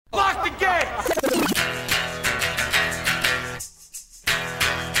the game!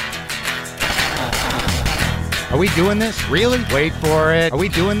 Are we doing this? Really? Wait for it. Are we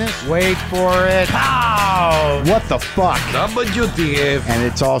doing this? Wait for it. Pow! What the fuck? WTF. And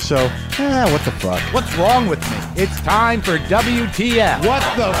it's also, what the fuck? What's wrong with me? It's time for WTF. What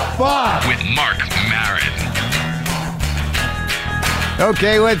the fuck? With Marc Maron.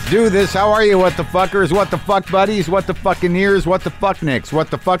 Okay, let's do this. How are you, what the fuckers? What the fuck buddies? What the fucking ears? What the fuck nicks? What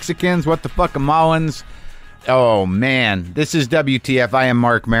the fucksikins? What the fuckamallins? Oh, man. This is WTF. I am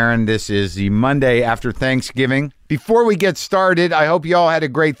Marc Maron. This is the Monday after Thanksgiving. Before we get started, I hope you all had a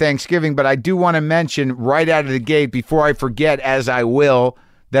great Thanksgiving, but I do want to mention right out of the gate, before I forget, as I will,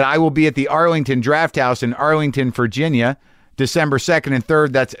 that I will be at the Arlington Draft House in Arlington, Virginia, December 2nd and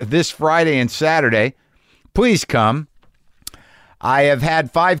 3rd. That's this Friday and Saturday. Please come. I have had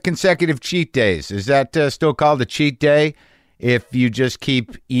 5 consecutive cheat days. Is that still called a cheat day if you just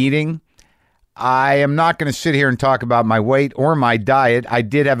keep eating? I am not going to sit here and talk about my weight or my diet. I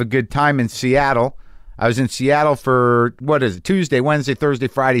did have a good time in Seattle. I was in Seattle for, Tuesday, Wednesday, Thursday,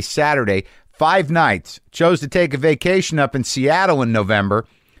 Friday, Saturday, 5 nights. Chose to take a vacation up in Seattle in November.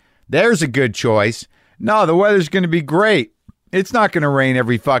 There's a good choice. No, the weather's going to be great. It's not going to rain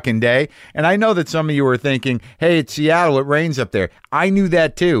every fucking day. And I know that some of you are thinking, hey, it's Seattle, it rains up there. I knew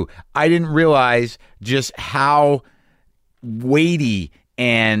that too. I didn't realize just how weighty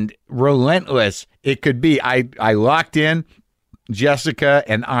and relentless it could be. I locked in Jessica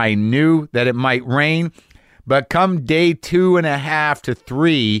and I knew that it might rain, but come day 2.5 to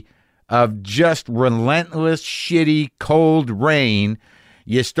 3 of just relentless, shitty, cold rain,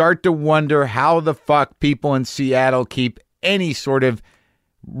 you start to wonder how the fuck people in Seattle keep any sort of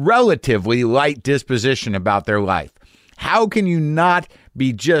relatively light disposition about their life. How can you not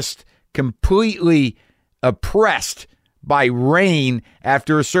be just completely oppressed by rain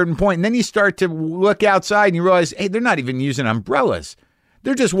after a certain point? And then you start to look outside and you realize, hey, they're not even using umbrellas.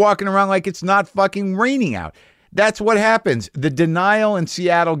 They're just walking around like it's not fucking raining out. That's what happens. The denial in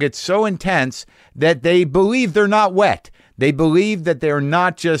Seattle gets so intense that they believe they're not wet. They believe that they're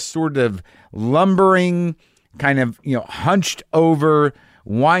not just sort of lumbering, kind of, hunched over,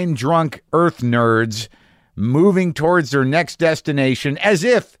 wine-drunk earth nerds moving towards their next destination as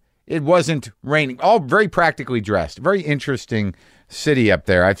if it wasn't raining. All very practically dressed. Very interesting city up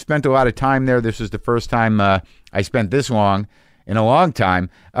there. I've spent a lot of time there. This was the first time I spent this long in a long time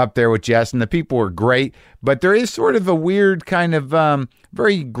up there with Jess, and the people were great. But there is sort of a weird kind of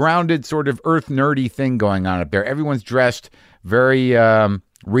very grounded sort of earth nerdy thing going on up there. Everyone's dressed very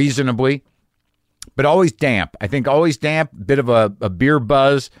reasonably, but always damp. I think always damp, bit of a beer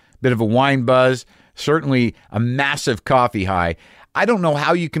buzz, bit of a wine buzz, certainly a massive coffee high. I don't know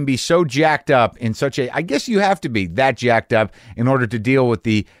how you can be so jacked up in such a, I guess you have to be that jacked up in order to deal with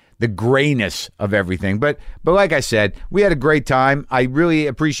the grayness of everything. But like I said, we had a great time. I really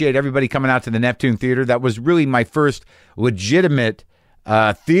appreciate everybody coming out to the Neptune Theater. That was really my first legitimate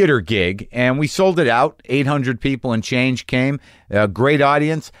theater gig, and we sold it out. 800 people and change came. A great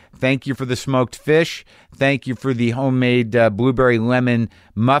audience. Thank you for the smoked fish. Thank you for the homemade blueberry lemon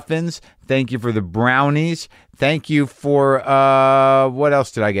muffins. Thank you for the brownies. Thank you for, what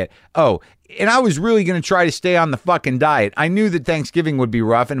else did I get? Oh, and I was really going to try to stay on the fucking diet. I knew that Thanksgiving would be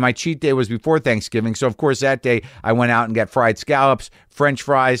rough, and my cheat day was before Thanksgiving. So, of course, that day I went out and got fried scallops, French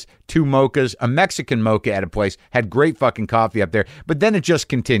fries, 2 mochas, a Mexican mocha at a place. Had great fucking coffee up there. But then it just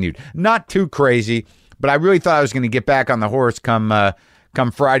continued. Not too crazy, but I really thought I was going to get back on the horse come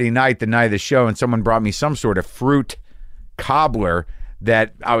Friday night, the night of the show, and someone brought me some sort of fruit cobbler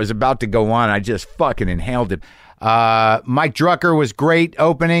that I was about to go on. I just fucking inhaled it. Mike Drucker was great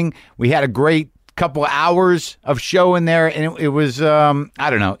opening. We had a great couple hours of show in there, and it was, I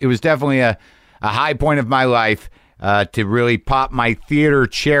don't know, it was definitely a high point of my life to really pop my theater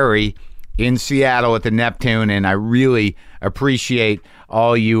cherry in Seattle at the Neptune, and I really appreciate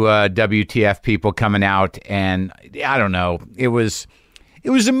all you WTF people coming out, and I don't know, it was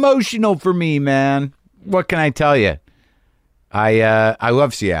emotional for me, man. What can I tell you? I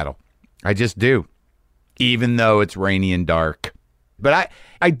love Seattle. I just do. Even though it's rainy and dark. But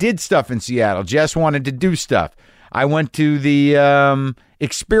I did stuff in Seattle. Jess wanted to do stuff. I went to the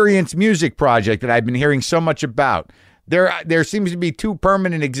Experience Music Project that I've been hearing so much about. There seems to be 2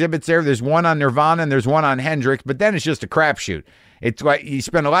 permanent exhibits there. There's one on Nirvana and there's one on Hendrix, but then it's just a crapshoot. It's like you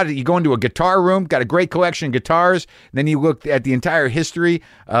spend you go into a guitar room, got a great collection of guitars, then you look at the entire history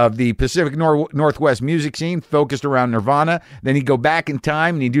of the Pacific Northwest music scene focused around Nirvana, then you go back in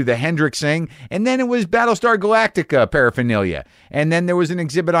time and you do the Hendrix thing, and then it was Battlestar Galactica paraphernalia, and then there was an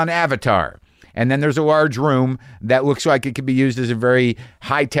exhibit on Avatar. And then there's a large room that looks like it could be used as a very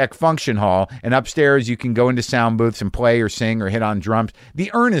high-tech function hall. And upstairs, you can go into sound booths and play or sing or hit on drums.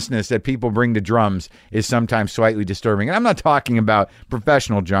 The earnestness that people bring to drums is sometimes slightly disturbing. And I'm not talking about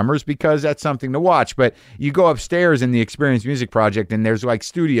professional drummers because that's something to watch. But you go upstairs in the Experience Music Project, and there's like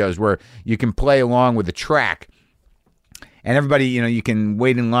studios where you can play along with the track. And everybody, you can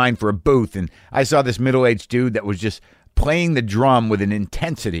wait in line for a booth. And I saw this middle-aged dude that was just playing the drum with an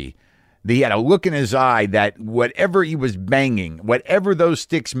intensity. He had a look in his eye that whatever he was banging, whatever those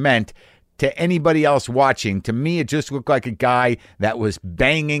sticks meant to anybody else watching, to me, it just looked like a guy that was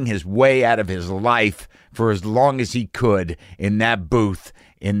banging his way out of his life for as long as he could in that booth,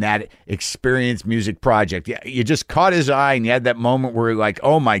 in that Experience Music Project. You just caught his eye, and you had that moment where you're like,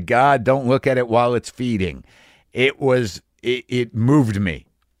 oh my God, don't look at it while it's feeding. It moved me.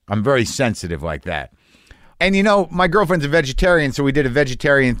 I'm very sensitive like that. And my girlfriend's a vegetarian, so we did a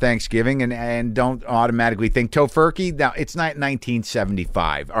vegetarian Thanksgiving, and don't automatically think tofurkey. Now, it's not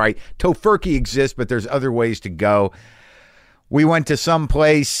 1975. All right, tofurkey exists, but there's other ways to go. We went to some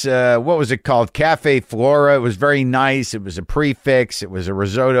place, what was it called? Cafe Flora. It was very nice. It was a prefix. It was a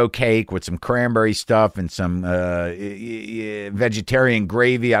risotto cake with some cranberry stuff and some vegetarian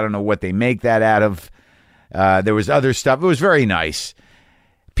gravy. I don't know what they make that out of. There was other stuff. It was very nice.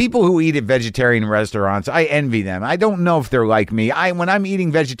 People who eat at vegetarian restaurants, I envy them. I don't know if they're like me. When I'm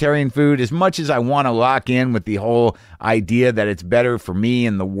eating vegetarian food, as much as I want to lock in with the whole idea that it's better for me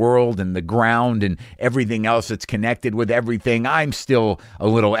and the world and the ground and everything else that's connected with everything, I'm still a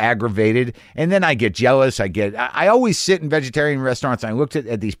little aggravated. And then I get jealous. I always sit in vegetarian restaurants and I looked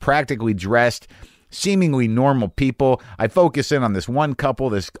at these practically dressed, seemingly normal people. I focus in on this one couple.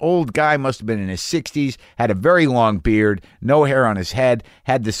 This old guy must have been in his 60s, had a very long beard, no hair on his head,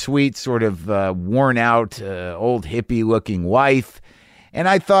 had the sweet sort of worn out old hippie looking wife. And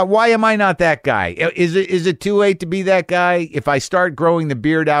I thought, why am I not that guy? Is it too late to be that guy? If I start growing the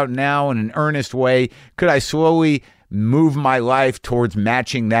beard out now in an earnest way, could I slowly move my life towards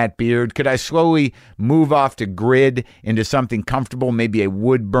matching that beard? Could I slowly move off the grid into something comfortable, maybe a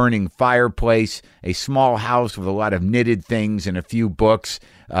wood-burning fireplace, a small house with a lot of knitted things and a few books,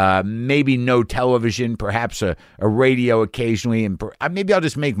 maybe no television, perhaps a radio occasionally, and maybe I'll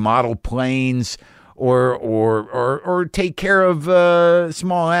just make model planes or take care of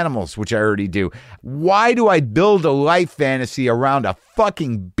small animals, which I already do. Why do I build a life fantasy around a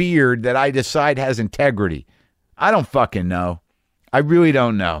fucking beard that I decide has integrity? I don't fucking know. I really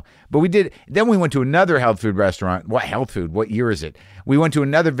don't know. But we did. Then we went to another health food restaurant. What health food? What year is it? We went to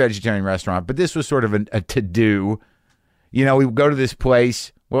another vegetarian restaurant, but this was sort of a to-do. We go to this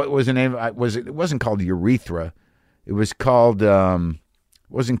place. What was the name? It wasn't called Urethra. It was called,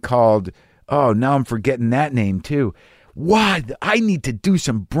 wasn't called, oh, now I'm forgetting that name too. Why? I need to do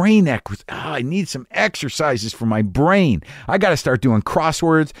some brain I need some exercises for my brain. I got to start doing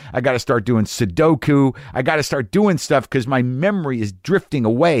crosswords. I got to start doing Sudoku. I got to start doing stuff because my memory is drifting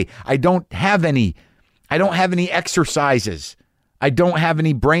away. I don't have any exercises. I don't have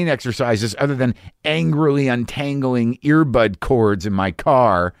any brain exercises other than angrily untangling earbud cords in my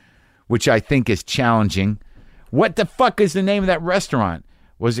car, which I think is challenging. What the fuck is the name of that restaurant?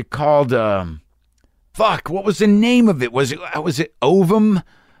 Was it called, what was the name of it? Was it Ovum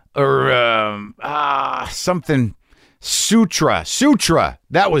or something? Sutra.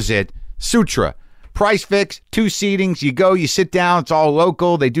 That was it. Sutra. Price fix, 2 seatings. You go, you sit down. It's all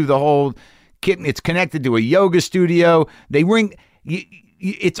local. They do the whole kit. It's connected to a yoga studio. They ring.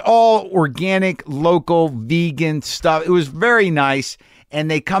 It's all organic, local, vegan stuff. It was very nice. And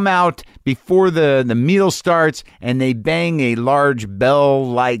they come out before the meal starts, and they bang a large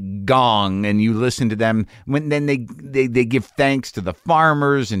bell-like gong, and you listen to them. Then they give thanks to the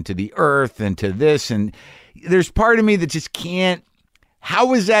farmers and to the earth and to this. And there's part of me that just can't.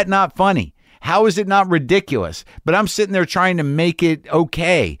 How is that not funny? How is it not ridiculous? But I'm sitting there trying to make it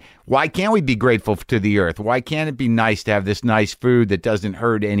okay. Why can't we be grateful to the earth? Why can't it be nice to have this nice food that doesn't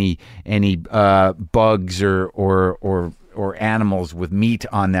hurt any bugs or animals with meat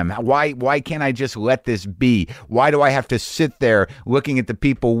on them? Why can't I just let this be? Why do I have to sit there looking at the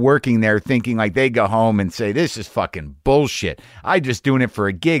people working there thinking like they go home and say, this is fucking bullshit. I'm just doing it for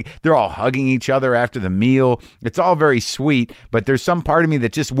a gig. They're all hugging each other after the meal. It's all very sweet, but there's some part of me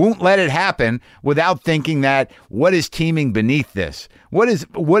that just won't let it happen without thinking that what is teeming beneath this? What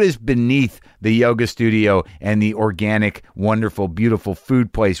is beneath the yoga studio and the organic, wonderful, beautiful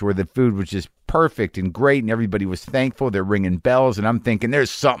food place where the food was just perfect and great and everybody was thankful? They're ringing bells and I'm thinking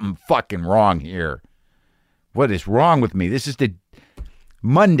there's something fucking wrong here. What is wrong with me? This is the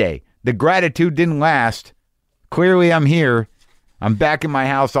Monday. The gratitude didn't last. Clearly I'm here. I'm back in my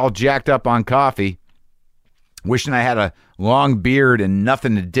house all jacked up on coffee, wishing I had a long beard and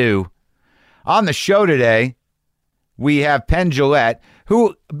nothing to do. On the show today, we have Penn Jillette,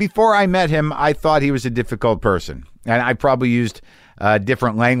 who, before I met him, I thought he was a difficult person. And I probably used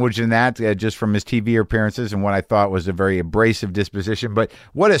different language than that just from his TV appearances and what I thought was a very abrasive disposition. But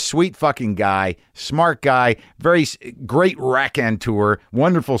what a sweet fucking guy, smart guy, very great raconteur,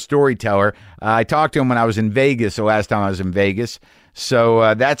 wonderful storyteller. I talked to him when I was in Vegas, the last time I was in Vegas.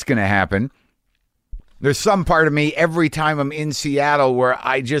 So that's going to happen. There's some part of me every time I'm in Seattle where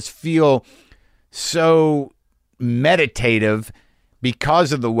I just feel so meditative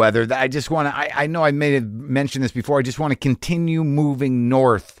because of the weather that I just want to, I know I may have mentioned this before, I just want to continue moving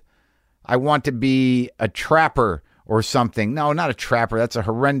north. I want to be a trapper or something. No, not a trapper. That's a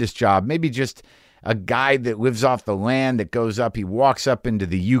horrendous job. Maybe just a guy that lives off the land that goes up. He walks up into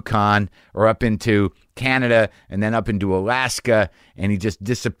the Yukon or up into Canada and then up into Alaska, and he just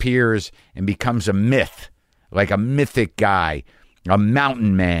disappears and becomes a myth, like a mythic guy, a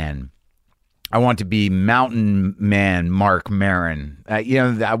mountain man. I want to be mountain man Marc Maron.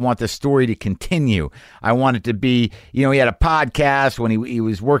 I want the story to continue. I want it to be, he had a podcast when he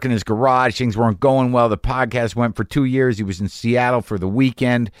was working his garage. Things weren't going well. The podcast went for 2 years. He was in Seattle for the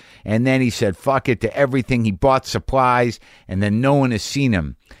weekend. And then he said, fuck it to everything. He bought supplies, and then no one has seen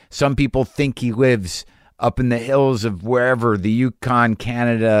him. Some people think he lives up in the hills of wherever, the Yukon,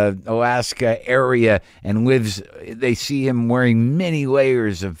 Canada, Alaska area, and they see him wearing many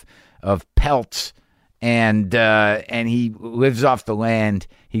layers of pelts, and he lives off the land.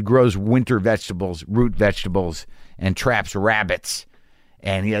 He grows winter vegetables, root vegetables, and traps rabbits,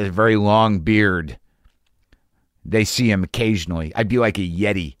 and he has a very long beard. They see him occasionally. I'd be like a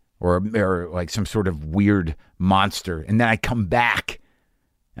Yeti or like some sort of weird monster, and then I come back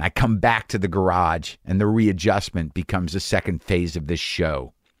to the garage, and the readjustment becomes the second phase of this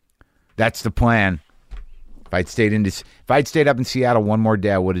show. That's the plan. If I'd stayed up in Seattle one more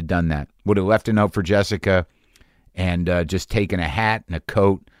day, I would have done that. Would have left a note for Jessica and just taken a hat and a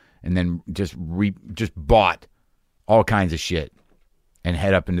coat and then just bought all kinds of shit and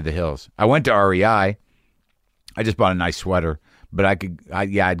head up into the hills. I went to REI. I just bought a nice sweater, but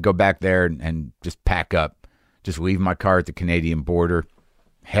I'd go back there and just pack up, just leave my car at the Canadian border,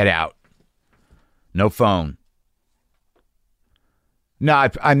 head out. No phone. No,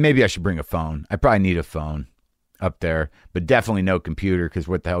 maybe I should bring a phone. I probably need a phone up there, but definitely no computer, because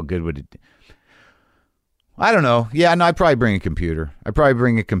what the hell good would it do? I don't know. Yeah, no, I'd probably bring a computer.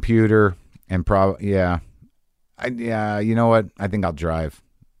 And probably, yeah. You know what? I think I'll drive.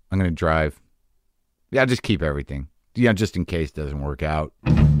 I'm going to drive. Yeah, I'll just keep everything. Yeah, just in case it doesn't work out.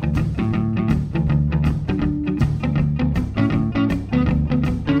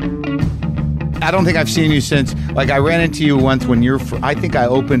 I don't think I've seen you since, I ran into you once when I think I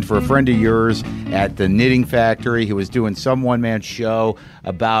opened for a friend of yours at the Knitting Factory. He was doing some one-man show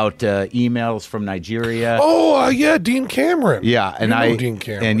about emails from Nigeria. Oh, yeah, Dean Cameron. Yeah, and Dean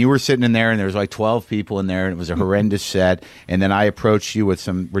Cameron. And you were sitting in there, and there was 12 people in there, and it was a horrendous set. And then I approached you with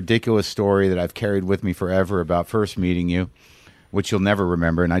some ridiculous story that I've carried with me forever about first meeting you, which you'll never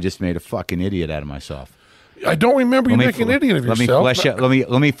remember, and I just made a fucking idiot out of myself. I don't remember you making an idiot of yourself.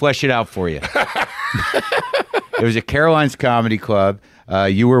 Let me flesh it out for you. It was at Caroline's Comedy Club.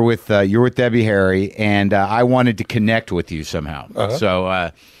 You were with Debbie Harry, and I wanted to connect with you somehow. Uh-huh.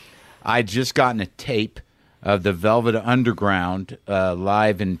 So I'd just gotten a tape of the Velvet Underground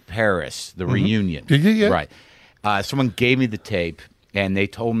live in Paris, the reunion. Yeah. Right. Someone gave me the tape, and they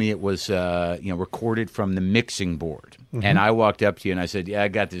told me it was recorded from the mixing board. Mm-hmm. And I walked up to you and I said, "Yeah, I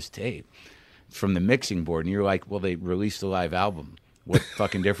got this tape from the mixing board." And you're like, "Well, they released a live album. What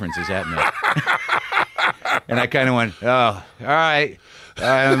fucking difference does that make?" And I kind of went, "Oh, all right.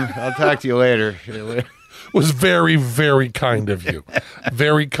 I'll talk to you later." Was very, very kind of you.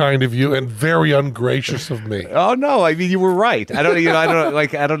 Very kind of you, and very ungracious of me. Oh no, I mean, you were right. I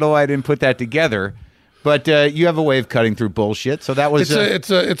don't know why I didn't put that together. But you have a way of cutting through bullshit. So that was it's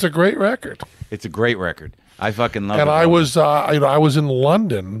a great record. It's a great record. I fucking love it. And I was in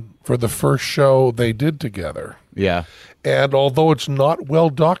London for the first show they did together. Yeah. And although it's not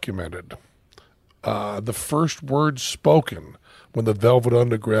well documented, the first words spoken when the Velvet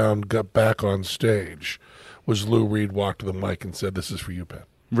Underground got back on stage was Lou Reed walked to the mic and said, "This is for you, Penn."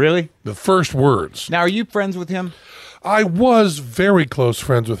 Really? The first words. Now, are you friends with him? I was very close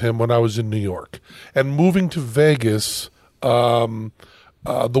friends with him when I was in New York. And moving to Vegas, the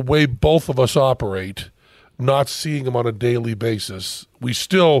way both of us operate, not seeing him on a daily basis, we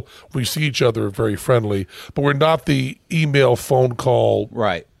see each other very friendly, but we're not the email, phone call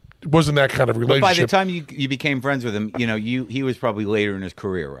right wasn't that kind of But relationship. by the time you became friends with him, he was probably later in his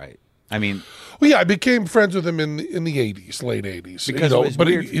career, right? I mean, well, yeah, I became friends with him in the '80s, late '80s, Because it was but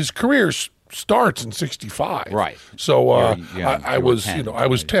weird. his career starts in '65, Right. So you I were was 10, I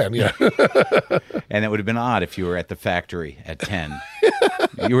was 10, yeah. and it would have been odd if you were at the factory at 10.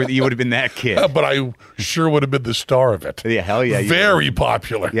 You would have been that kid. But I sure would have been the star of it. Yeah, hell yeah. you Very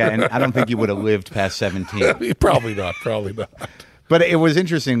popular. Yeah, and I don't think you would have lived past 17. Probably not. Probably not. But it was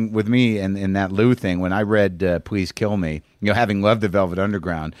interesting with me and in that Lou thing when I read "Please Kill Me." Having loved the Velvet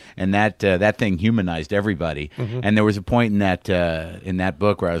Underground, and that thing humanized everybody. Mm-hmm. And there was a point in that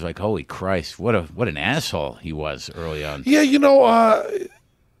book where I was like, "Holy Christ, what an asshole he was early on." Yeah, I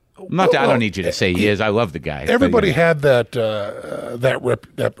don't need you to say he is. I love the guy. Everybody had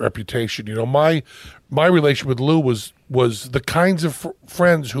that reputation. My relation with Lou was the kinds of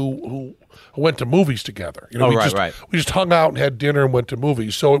friends who went to movies together. We just hung out and had dinner and went to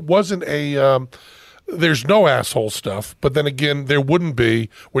movies. So it wasn't there's no asshole stuff, but then again, there wouldn't be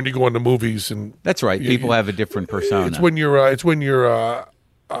when you go into movies. And that's right. People have a different persona. It's when you're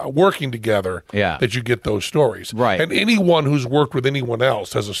working together that you get those stories. Right. And anyone who's worked with anyone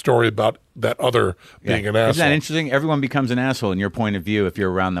else has a story about that other being an asshole. Isn't that interesting? Everyone becomes an asshole in your point of view if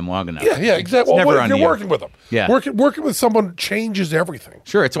you're around them long enough. Yeah, exactly. It's never if on you're you. working with them. Yeah. Working with someone changes everything.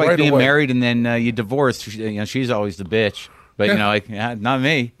 Sure, it's like right being away. married and then you divorce. She's always the bitch. But, not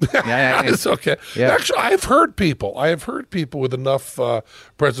me. Yeah, It's okay. Yeah. Actually, I have heard people with enough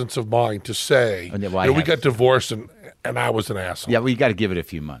presence of mind to say, we got divorced and I was an asshole. Yeah, well, you got to give it a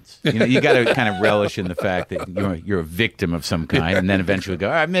few months. You got to kind of relish in the fact that you're a victim of some kind, and then eventually go,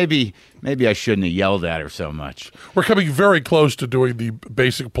 all right, maybe I shouldn't have yelled at her so much. We're coming very close to doing the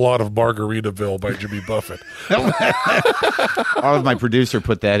basic plot of Margaritaville by Jimmy Buffett. I'll have my producer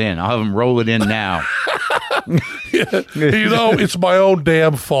put that in. I'll have him roll it in now. It's my own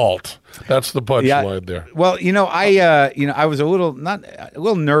damn fault. That's the punchline there. Well, I was a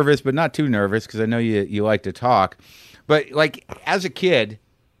little nervous, but not too nervous because I know you like to talk. But like as a kid,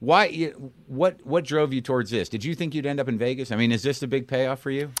 what drove you towards this? Did you think you'd end up in Vegas? I mean, is this a big payoff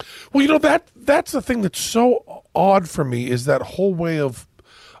for you? Well, that's the thing that's so odd for me is that whole way of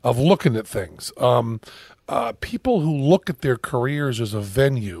looking at things. People who look at their careers as a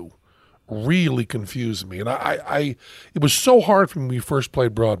venue really confused me, and it was so hard for me when we first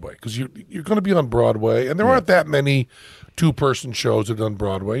played Broadway because you're going to be on Broadway, and there aren't that many 2-person shows that are on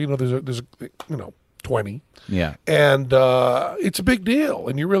Broadway. There's 20. Yeah, and it's a big deal,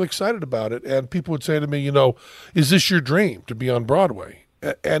 and you're really excited about it. And people would say to me, is this your dream to be on Broadway?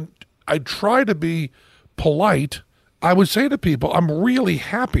 And I try to be polite. I would say to people, I'm really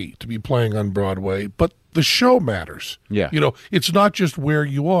happy to be playing on Broadway, but the show matters. Yeah. It's not just where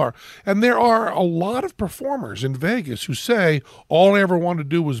you are. And there are a lot of performers in Vegas who say, all I ever wanted to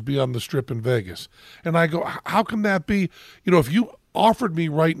do was be on the Strip in Vegas. And I go, how can that be? If you offered me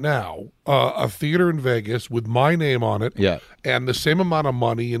right now a theater in Vegas with my name on it and the same amount of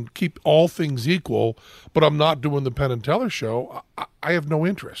money and keep all things equal, but I'm not doing the Penn and Teller show, I have no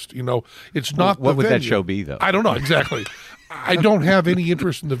interest. It's not what the would venue. that show be, though? I don't know, exactly. I don't have any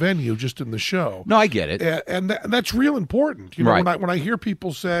interest in the venue, just in the show. No, I get it. And that's real important. Right. When I hear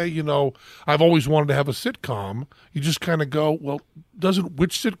people say, I've always wanted to have a sitcom, you just kind of go, well, doesn't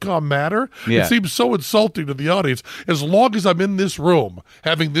which sitcom matter? Yeah. It seems so insulting to the audience. As long as I'm in this room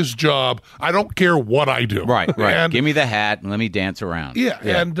having this job, I don't care what I do. Right. And, give me the hat and let me dance around. Yeah.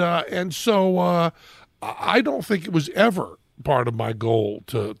 And so I don't think it was ever part of my goal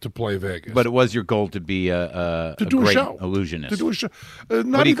to play Vegas. But it was your goal to be a great show. Illusionist. To do a show.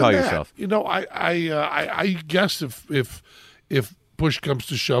 What do you call yourself? I guess if push comes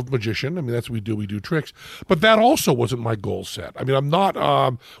to shove, magician. I mean, that's what we do. We do tricks. But that also wasn't my goal set. I mean, I'm not.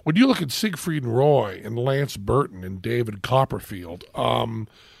 When you look at Siegfried and Roy and Lance Burton and David Copperfield, from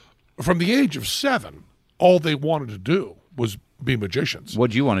the age of 7, all they wanted to do was be magicians.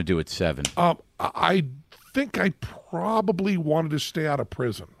 What do you want to do at 7? I think I probably wanted to stay out of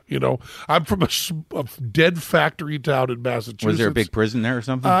prison. I'm from a dead factory town in Massachusetts. Was there a big prison there or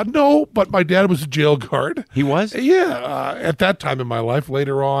something? No, but my dad was a jail guard. He was? Yeah. At that time in my life.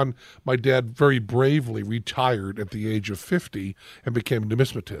 Later on, my dad very bravely retired at the age of 50 and became a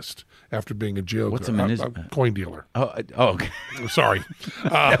numismatist after being a jail What's guard. a coin dealer. Oh, okay. Sorry.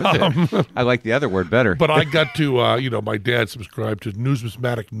 I like the other word better. But I got to, my dad subscribed to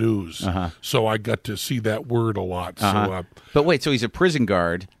Numismatic News, so I got to see that word a lot. So, but wait, so he's a prison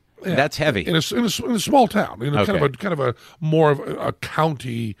guard. Yeah. That's heavy in a small town, kind of a more of a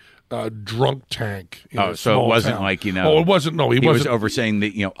county drunk tank. So it wasn't town. like, Oh, it wasn't. No, he was wasn't oversaying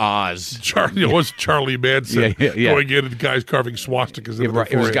the, Oz. Charlie, it was Charlie Manson Yeah. going in and guys carving swastikas.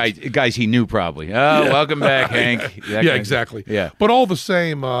 It was guys he knew probably. Oh, welcome back, Hank. Yeah, exactly. Yeah. But all the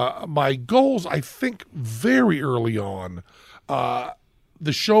same, my goals, I think, very early on,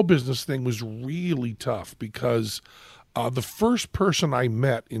 the show business thing was really tough because the first person I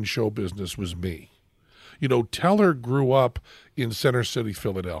met in show business was me. Teller grew up in Center City,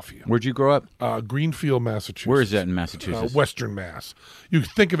 Philadelphia. Where'd you grow up? Greenfield, Massachusetts. Where is that in Massachusetts? Western Mass. You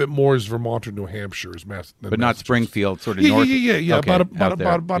think of it more as Vermont or New Hampshire, as but not Springfield, sort of yeah, north. Yeah. Okay,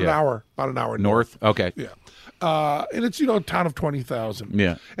 about an hour, north. Okay. Yeah. And it's a town of 20,000.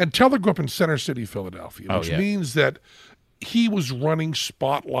 Yeah. And Teller grew up in Center City, Philadelphia, which yeah. means that he was running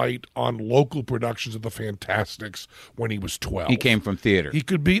Spotlight on local productions of the Fantastics when he was 12. He came from theater. He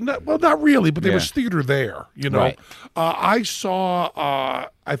could be, not really, but there was theater there, Right. I saw,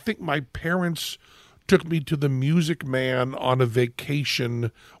 I think my parents took me to the Music Man on a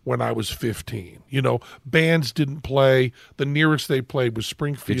vacation when I was 15. Bands didn't play. The nearest they played was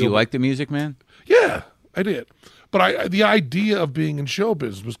Springfield. Did you like the Music Man? Yeah, I did. But the idea of being in show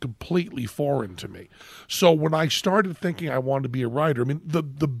business was completely foreign to me. So when I started thinking I wanted to be a writer, the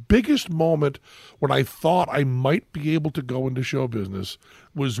biggest moment when I thought I might be able to go into show business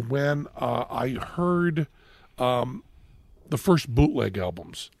was when I heard the first bootleg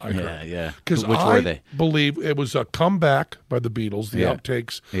albums I heard. Yeah. Because Which were they? Believe it was a Comeback by the Beatles, the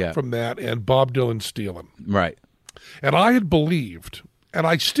outtakes from that, and Bob Dylan Stealin'. Right. And I had believed, and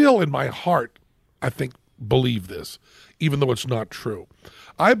I still in my heart, I think, believe this, even though it's not true.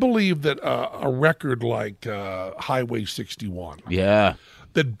 I believe that a record like Highway 61,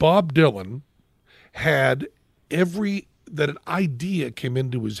 that Bob Dylan had that an idea came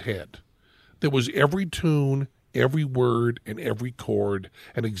into his head. There was every tune, every word, and every chord,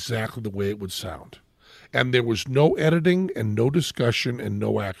 and exactly the way it would sound. And there was no editing and no discussion and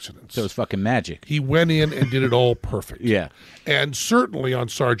no accidents. So it was fucking magic. He went in and did it all perfect. Yeah. And certainly on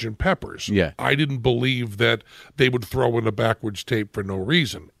Sgt. Pepper's, I didn't believe that they would throw in a backwards tape for no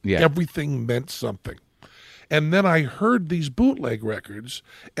reason. Yeah. Everything meant something. And then I heard these bootleg records,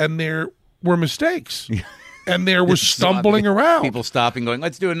 and there were mistakes. And there was stumbling around. People stopping, going,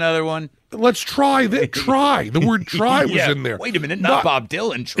 let's do another one. Let's try that. Try. The word try was in there. Wait a minute, not Bob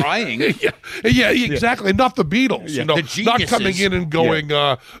Dylan trying. yeah, exactly. Not the Beatles. The not geniuses. coming in and going,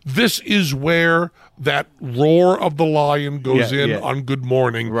 this is where that roar of the lion goes on Good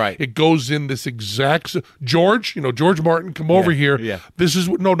Morning. Right. It goes in this exact... George Martin, come over here. Yeah. This is...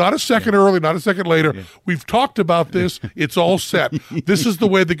 No, not a second early, not a second later. Yeah. We've talked about this. It's all set. This is the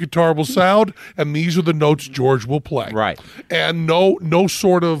way the guitar will sound, and these are the notes George will play. Right. And no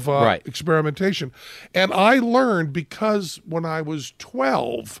sort of experimentation. And I learned, because when I was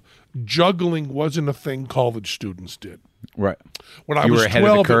 12, juggling wasn't a thing college students did. Right. When I was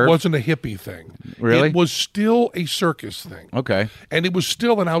 12, it wasn't a hippie thing. Really? It was still a circus thing. Okay. And it was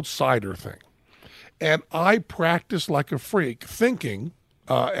still an outsider thing. And I practiced like a freak, thinking,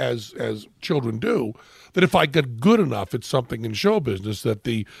 as children do, that if I got good enough at something in show business, that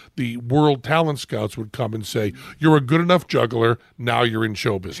the world talent scouts would come and say, you're a good enough juggler, now you're in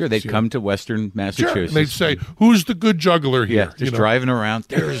show business. Sure, they'd come to Western Massachusetts. Sure. And they'd say, who's the good juggler here? Yeah, just driving around.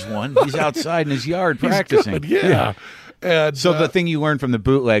 There's one. He's outside in his yard practicing. He's good, yeah. And, so the thing you learned from the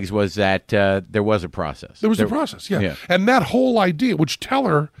bootlegs was that there was a process. There was a process, yeah. And that whole idea, which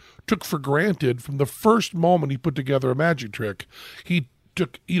Teller took for granted from the first moment he put together a magic trick, he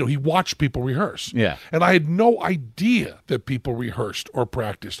watched people rehearse. Yeah. And I had no idea that people rehearsed or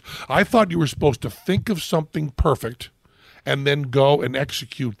practiced. I thought you were supposed to think of something perfect and then go and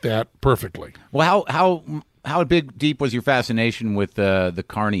execute that perfectly. Well, how deep was your fascination with the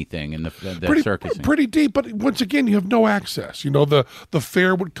carny thing and the circus thing? Pretty deep, but once again, you have no access. The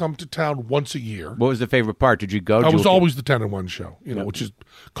fair would come to town once a year. What was the favorite part? Did you go? I was always the 10 and 1 show, which is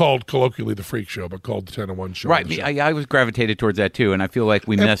called colloquially the Freak Show, but called the 10 and 1 show. Right. I was gravitated towards that too, and I feel like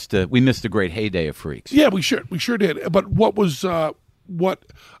we missed the great heyday of freaks. Yeah, we sure did. But what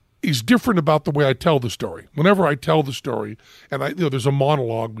is different about the way I tell the story? Whenever I tell the story, and there's a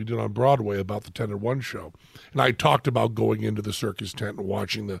monologue we did on Broadway about the 10 and 1 show, and I talked about going into the circus tent and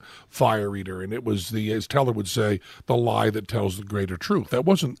watching the fire eater, and it was as Teller would say, the lie that tells the greater truth. That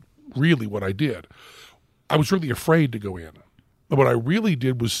wasn't really what I did. I was really afraid to go in. And what I really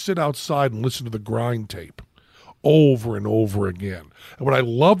did was sit outside and listen to the grind tape over and over again. And what I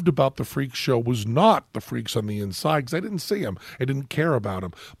loved about the Freak Show was not the freaks on the inside, because I didn't see them. I didn't care about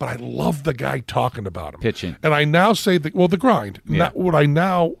them. But I loved the guy talking about them. Pitching. And I now say, the grind. Yeah. I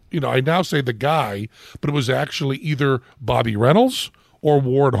now say the guy, but it was actually either Bobby Reynolds or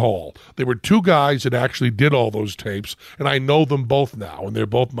Ward Hall. They were two guys that actually did all those tapes, and I know them both now, and they're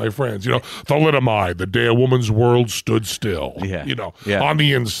both my friends. You know, Thalidomide, The Day a Woman's World Stood Still, On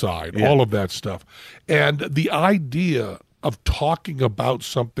the Inside, all of that stuff. And the idea of talking about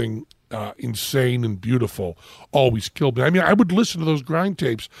something insane and beautiful always killed me. I mean, I would listen to those grind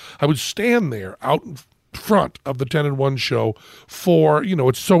tapes. I would stand there out in front of the 10 and 1 show for,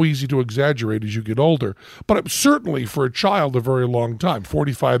 it's so easy to exaggerate as you get older, but it, certainly for a child, a very long time,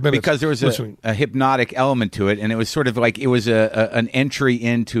 45 minutes. Because there was a hypnotic element to it, and it was sort of like it was an entry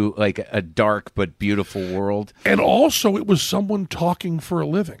into like a dark but beautiful world. And also it was someone talking for a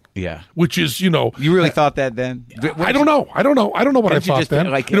living. Yeah. Which is, You really thought that then? I don't know what I thought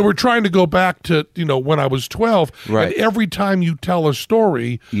then. We're trying to go back to, when I was 12, right. And every time you tell a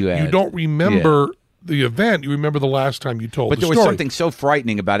story, you don't remember the event, you remember the last time you told the story. But there was something so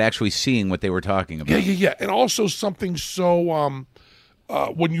frightening about actually seeing what they were talking about. Yeah. And also something so,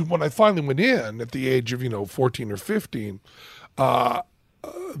 when I finally went in at the age of, 14 or 15,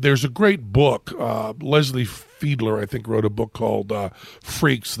 there's a great book. Leslie Fiedler, I think, wrote a book called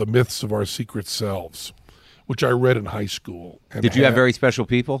Freaks, The Myths of Our Secret Selves, which I read in high school. And Did you have very special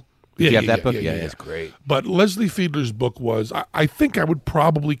people? Did you have that book? Yeah, it's great. But Leslie Fiedler's book was, I think I would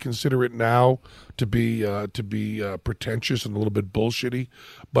probably consider it now to be pretentious and a little bit bullshitty.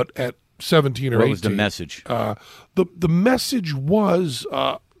 But at 17 or 18. What was the message? The message was,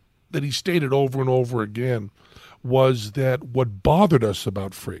 that he stated over and over again, was that what bothered us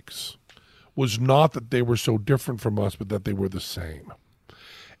about freaks was not that they were so different from us, but that they were the same.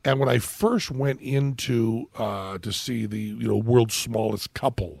 And when I first went into to see the world's smallest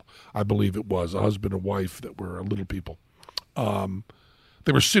couple, I believe it was, a husband and wife that were little people,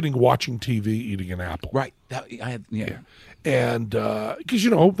 they were sitting watching TV eating an apple. Right. And because,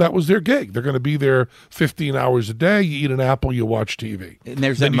 that was their gig. They're going to be there 15 hours a day. You eat an apple, you watch TV. And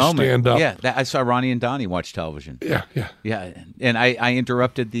there's then that moment. Stand up. Yeah, I saw Ronnie and Donnie watch television. Yeah. And I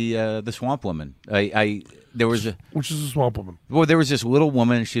interrupted the Swamp Woman. There was which is a swamp woman. Well, there was this little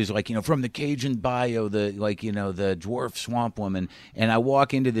woman. She was like, from the Cajun Bayou, the dwarf swamp woman. And I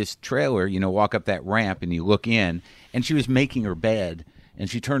walk into this trailer, walk up that ramp, and you look in, and she was making her bed, and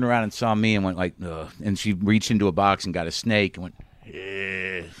she turned around and saw me and went like, ugh. And she reached into a box and got a snake and went,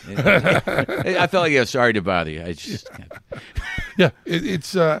 eh. I felt like, sorry to bother you. I just,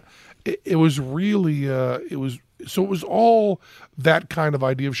 it was really So it was all that kind of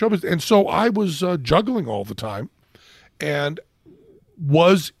idea of show business. And so I was juggling all the time and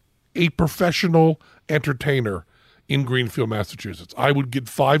was a professional entertainer in Greenfield, Massachusetts. I would get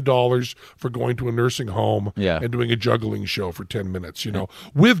 $5 for going to a nursing home and doing a juggling show for 10 minutes,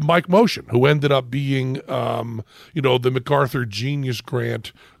 with Mike Motion, who ended up being, the MacArthur Genius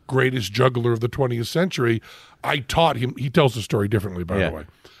Grant greatest juggler of the 20th century. I taught him. He tells the story differently, by the way.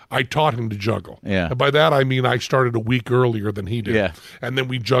 I taught him to juggle. Yeah. And by that, I mean I started a week earlier than he did. Yeah. And then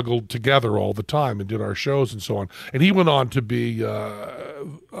we juggled together all the time and did our shows and so on. And he went on to be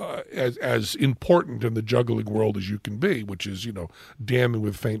as important in the juggling world as you can be, which is, damning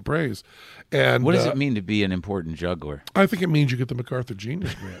with faint praise. And what does it mean to be an important juggler? I think it means you get the MacArthur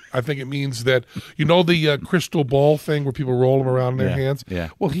Genius Grant. I think it means that, the crystal ball thing where people roll them around in their hands?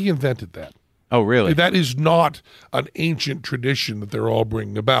 Yeah. Well, he invented that. Oh, really? That is not an ancient tradition that they're all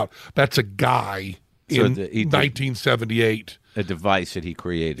bringing about. That's a guy in 1978. A device that he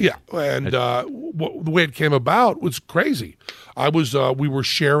created. Yeah, and the way it came about was crazy. We were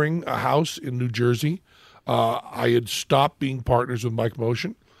sharing a house in New Jersey. I had stopped being partners with Mike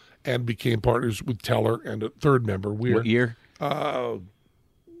Motion and became partners with Teller and a third member, Weir. What year? Would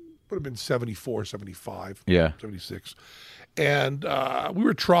have been 74, 75, 76. And we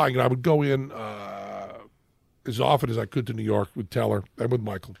were trying, and I would go in as often as I could to New York with Teller and with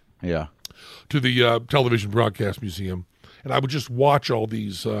Michael. Yeah. To the Television Broadcast Museum. And I would just watch all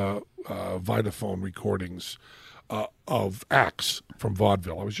these Vitaphone recordings of acts from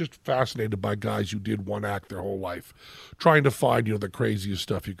vaudeville. I was just fascinated by guys who did one act their whole life, trying to find, the craziest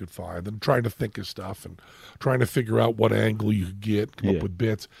stuff you could find, and trying to think of stuff and trying to figure out what angle you could get, come up with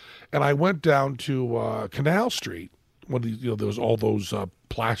bits. And I went down to Canal Street. There was all those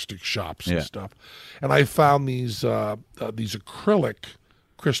plastic shops and stuff, and I found these acrylic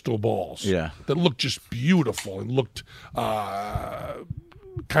crystal balls that looked just beautiful and looked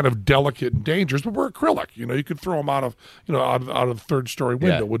kind of delicate and dangerous, but were acrylic. You could throw them out of the third story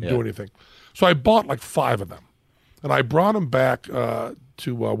window, wouldn't do anything. So I bought like 5 of them, and I brought them back to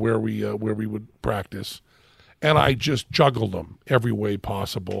where we would practice. And I just juggled them every way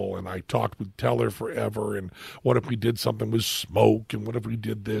possible. And I talked with Teller forever. And what if we did something with smoke? And what if we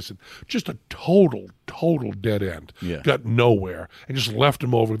did this? And just a total dead end. Yeah. Got nowhere. And just left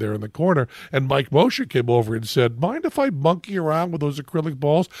him over there in the corner. And Mike Mosher came over and said, mind if I monkey around with those acrylic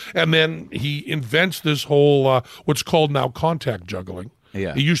balls? And then he invents this whole, what's called now contact juggling.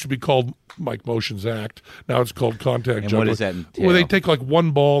 Yeah. It used to be called Mike Motion's Act. Now it's called contact juggling. What does that entail? Where they take like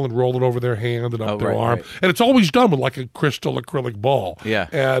one ball and roll it over their hand and up their arm. Right. And it's always done with like a crystal acrylic ball. Yeah.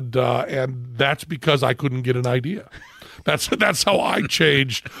 And that's because I couldn't get an idea. That's how I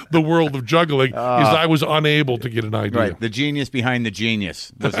changed the world of juggling, is I was unable to get an idea. Right. The genius behind the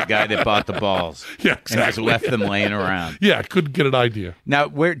genius was the guy that bought the balls. Yeah, exactly. And just left them laying around. Yeah, couldn't get an idea. Now,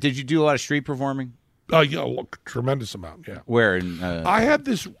 where did you do a lot of street performing? Yeah, look, tremendous amount, yeah. Where? I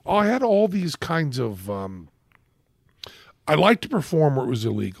had all these kinds of, I liked to perform where it was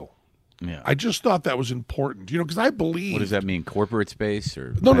illegal. Yeah. I just thought that was important, because I believe. What does that mean? Corporate space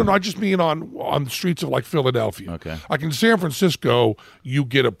or? No. I just mean on the streets of like Philadelphia. Okay. Like in San Francisco, you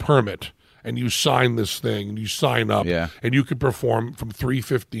get a permit and you sign this thing and you sign up. Yeah. And you can perform from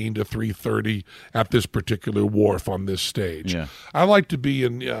 3:15 to 3:30 at this particular wharf on this stage. Yeah. I like to be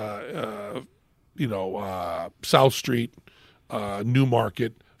in, South Street,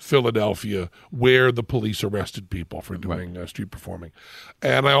 Newmarket, Philadelphia, where the police arrested people for doing street performing.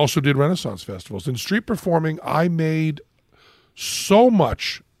 And I also did Renaissance festivals. In street performing, I made so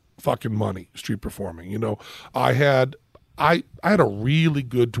much fucking money street performing. I had a really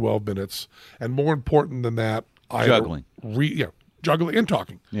good 12 minutes, and more important than that, juggling. Juggling and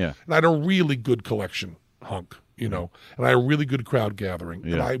talking. Yeah. And I had a really good collection hunk, and I had a really good crowd gathering.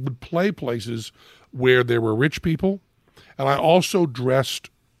 Yeah. And I would play places where there were rich people, and I also dressed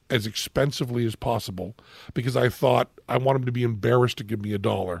as expensively as possible because I thought I want them to be embarrassed to give me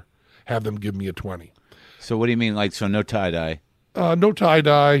 $1, have them give me a 20. So what do you mean, so no tie-dye? No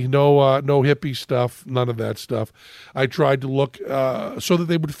tie-dye, no hippie stuff, none of that stuff. I tried to look so that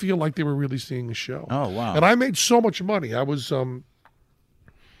they would feel like they were really seeing the show. Oh, wow. And I made so much money. I was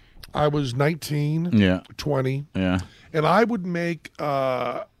 19, 20. Yeah. And I would make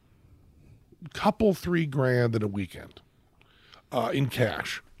a couple, $3,000 in a weekend in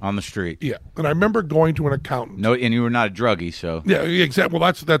cash. On the street. Yeah. And I remember going to an accountant. No, and you were not a druggie, so. Yeah, exactly.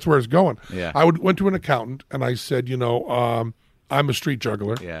 Well, that's where it's going. Yeah. I went to an accountant and I said, I'm a street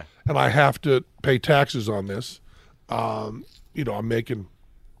juggler. Yeah. And I have to pay taxes on this. I'm making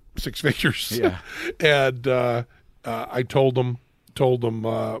six figures. Yeah. And I told them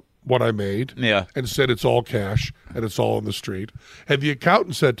what I made. Yeah. And said it's all cash and it's all on the street. And the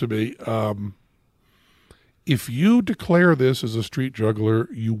accountant said to me, if you declare this as a street juggler,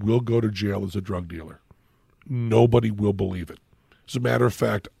 you will go to jail as a drug dealer. Nobody will believe it. As a matter of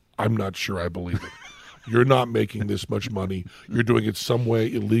fact, I'm not sure I believe it. You're not making this much money. You're doing it some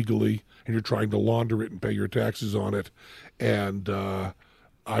way illegally, and you're trying to launder it and pay your taxes on it. And I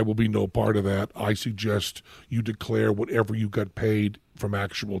will be no part of that. I suggest you declare whatever you got paid from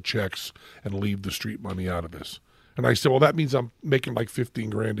actual checks and leave the street money out of this. And I said, well, that means I'm making like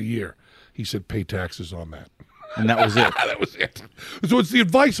 $15,000 a year. He said, pay taxes on that. And that was it. That was it. So it's the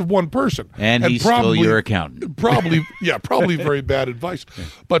advice of one person. And he's probably, still your accountant. Probably very bad advice.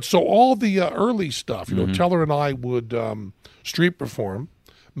 But so all the early stuff, Teller and I would street perform,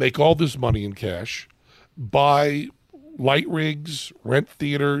 make all this money in cash, buy light rigs, rent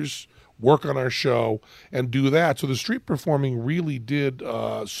theaters, work on our show, and do that. So the street performing really did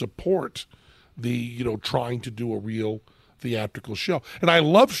support the, trying to do a real theatrical show. And I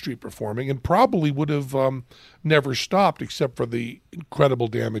love street performing and probably would have never stopped except for the incredible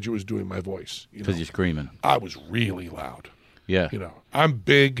damage it was doing my voice. Because you're screaming. I was really loud. Yeah. I'm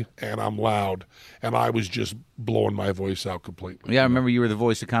big and I'm loud, and I was just blowing my voice out completely. Yeah, I remember you were the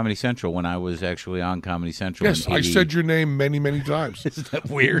voice of Comedy Central when I was actually on Comedy Central. Yes, I said your name many, many times. Isn't that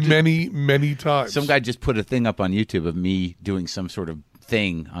weird? Many, many times. Some guy just put a thing up on YouTube of me doing some sort of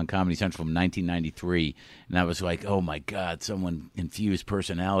thing on Comedy Central from 1993, and I was like, oh my God, someone infused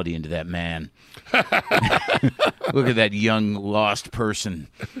personality into that man. Look at that young lost person.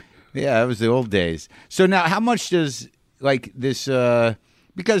 Yeah, it was the old days. So now how much does this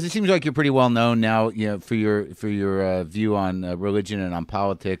because it seems like you're pretty well known now, for your view on religion and on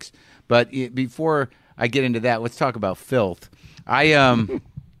politics, but before I get into that, let's talk about filth.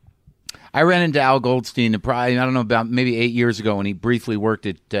 I ran into Al Goldstein probably, I don't know, about maybe 8 years ago when he briefly worked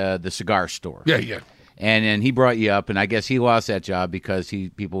at the cigar store. Yeah. And he brought you up, and I guess he lost that job because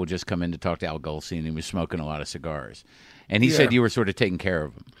people would just come in to talk to Al Goldstein, and he was smoking a lot of cigars. And he said you were sort of taking care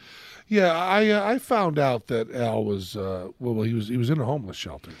of him. Yeah, I found out that Al was he was in a homeless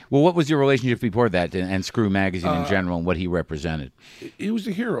shelter. Well, what was your relationship before that and Screw Magazine in general and what he represented? He was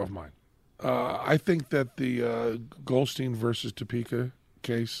a hero of mine. I think that the Goldstein versus Topeka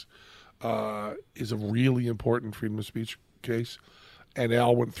case is a really important freedom of speech case, and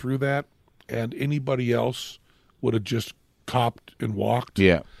Al went through that, and anybody else would have just copped and walked.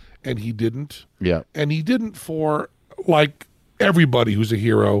 Yeah. And he didn't. Yeah. And he didn't for, like everybody who's a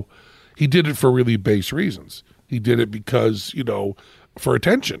hero, he did it for really base reasons. He did it because, for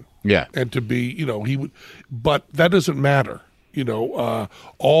attention. Yeah. And to be, he would, but that doesn't matter.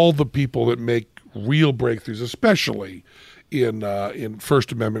 All the people that make real breakthroughs, especially in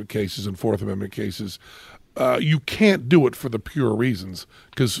First Amendment cases and Fourth Amendment cases, you can't do it for the pure reasons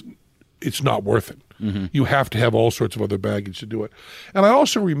because it's not worth it. Mm-hmm. You have to have all sorts of other baggage to do it. And I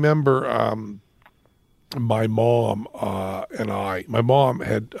also remember my mom and I. My mom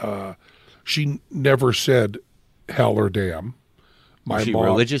had she never said hell or damn. Was she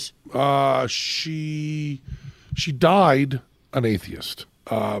religious? She died an atheist.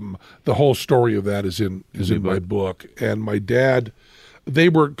 The whole story of that is in my book. And my dad, they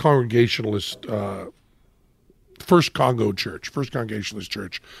were Congregationalist, First Congregationalist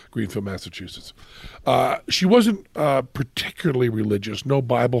Church, Greenfield, Massachusetts. She wasn't particularly religious, no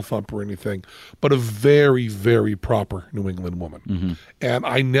Bible thump or anything, but a very, very proper New England woman. Mm-hmm. And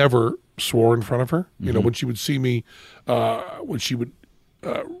I never swore in front of her. Mm-hmm. When she would see me, when she would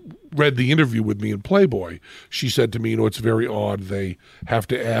read the interview with me in Playboy, she said to me, it's very odd they have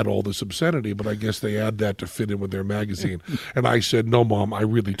to add all this obscenity, but I guess they add that to fit in with their magazine. And I said, no, Mom, I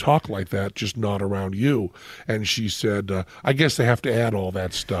really talk like that, just not around you. And she said, I guess they have to add all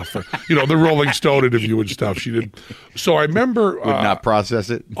that stuff. The Rolling Stone interview and stuff. She did. So I remember... Would not process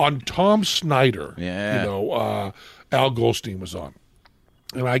it? On Tom Snyder, Al Goldstein was on.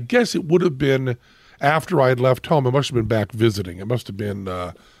 And I guess it would have been... After I had left home, it must have been back visiting. It must have been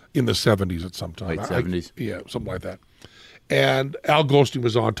in the 70s at some time. Late 70s. Yeah, something like that. And Al Goldstein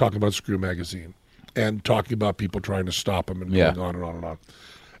was on talking about Screw Magazine and talking about people trying to stop him and going on and on and on.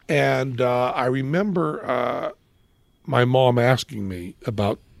 And I remember my mom asking me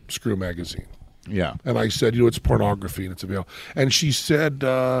about Screw Magazine. Yeah. And I said, it's pornography and it's available. And she said,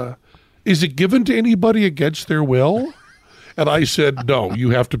 is it given to anybody against their will? And I said, no, you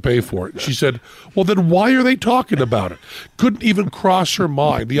have to pay for it. She said, well, then why are they talking about it? Couldn't even cross her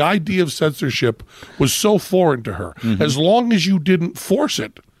mind. The idea of censorship was so foreign to her. Mm-hmm. As long as you didn't force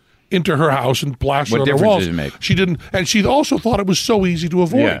it into her house and blast it on the walls. What difference does it make? She didn't. And she also thought it was so easy to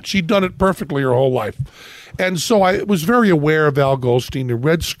avoid. Yeah. She'd done it perfectly her whole life. And so I was very aware of Al Goldstein and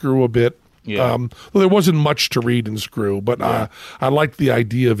read Screw a bit. Yeah. Well, there wasn't much to read in Screw, but I liked the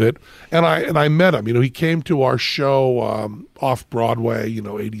idea of it, and I met him. He came to our show off Broadway,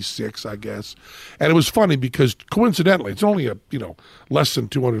 86, I guess, and it was funny because coincidentally, it's only less than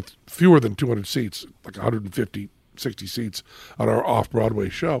 200, fewer than 200 seats, like 150, 60 seats on our off Broadway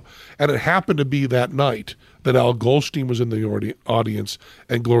show, and it happened to be that night that Al Goldstein was in the audience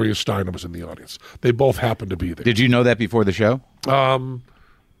and Gloria Steinem was in the audience. They both happened to be there. Did you know that before the show?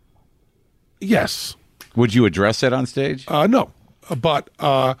 Yes. Would you address that on stage? No. But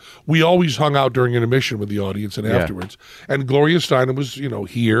we always hung out during intermission with the audience and afterwards. And Gloria Steinem was,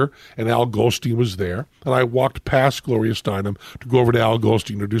 here, and Al Goldstein was there. And I walked past Gloria Steinem to go over to Al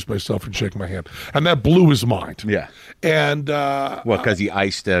Goldstein, introduce myself, and shake my hand. And that blew his mind. Yeah. And because he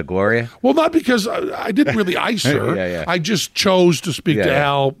iced Gloria? Well, not because I didn't really ice her. Yeah. I just chose to speak to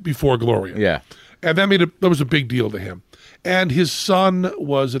Al before Gloria. Yeah. And that was a big deal to him. And his son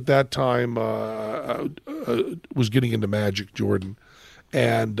was at that time was getting into magic, Jordan,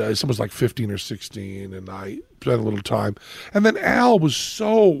 and his son was like 15 or 16, and I spent a little time. And then Al was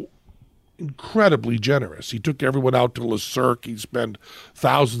so incredibly generous. He took everyone out to Le Cirque. He spent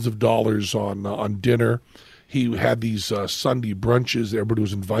thousands of dollars on dinner. He had these Sunday brunches everybody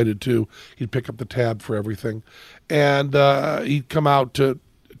was invited to. He'd pick up the tab for everything, and he'd come out to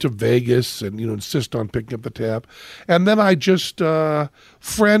Vegas and insist on picking up the tab. And then I just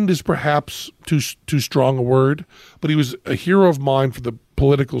friend is perhaps too strong a word, but he was a hero of mine for the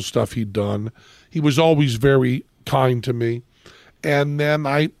political stuff he'd done. He was always very kind to me. And then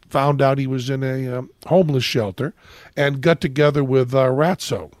I found out he was in a homeless shelter and got together with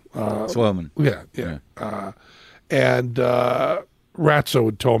Ratso. Sloman. Yeah. And Ratso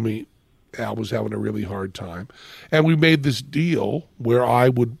had told me Al was having a really hard time. And we made this deal where I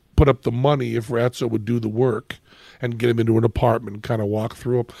would put up the money if Ratso would do the work and get him into an apartment and kind of walk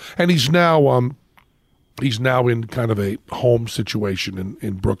through him. And he's now He's now in kind of a home situation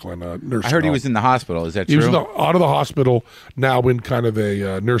in Brooklyn, nursing I heard he home. was in the hospital. Is that He true? was out of the hospital, now in kind of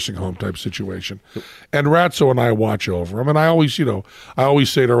a nursing home type situation. And Ratso and I watch over him. And I always say to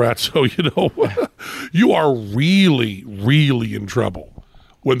Ratso, you are really, really in trouble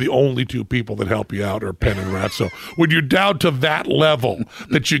when the only two people that help you out are Penn and Ratso. When you're down to that level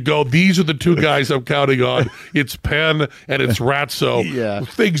that you go, these are the two guys I'm counting on. It's Penn and it's Ratso. Yeah.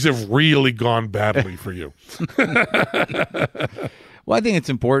 Things have really gone badly for you. Well, I think it's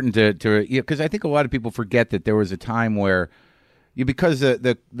important to because I think a lot of people forget that there was a time where because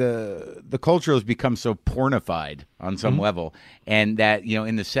the culture has become so pornified on some level, and that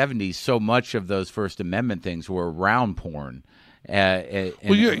in the 70s, so much of those First Amendment things were around porn.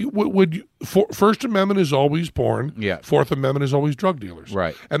 First Amendment is always porn. Yeah. Fourth Amendment is always drug dealers.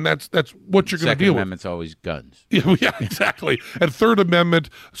 Right. And that's what you're going to deal Second Amendment's always guns. with. Yeah, exactly. And Third Amendment,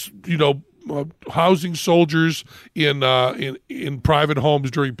 housing soldiers in private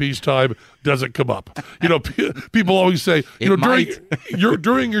homes during peacetime doesn't come up. People always say,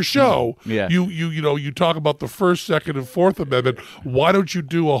 during your show, Yeah. you talk about the First, Second, and Fourth Amendment. Why don't you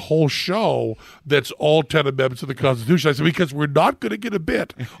do a whole show that's all 10 amendments of the Constitution? I said, because we're not going to get a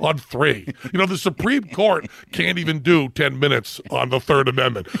bit on 3. The Supreme Court can't even do 10 minutes on the Third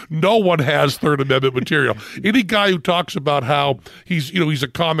Amendment. No one has Third Amendment material. Any guy who talks about how he's a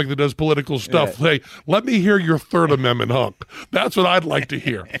comic that does political stuff, say, let me hear your Third Amendment hunk. That's what I'd like to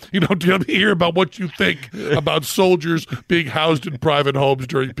hear. Let me hear about what you think about soldiers being housed in private homes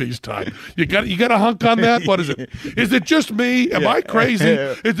during peacetime. You got a hunk on that? What is it? Is it just me? Am I crazy?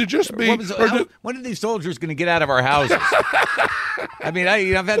 Is it just me? When are these soldiers going to get out of our houses? I mean,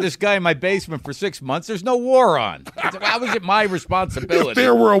 I've had this guy in my basement for 6 months. There's no war on. How is it my responsibility? If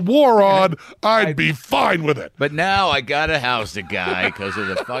there were a war on, I'd be fine with it. But now I got to house the guy because of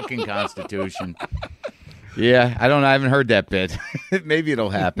the fucking Constitution. Yeah, I haven't heard that bit. Maybe it'll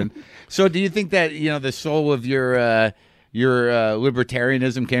happen. So do you think that, the soul of your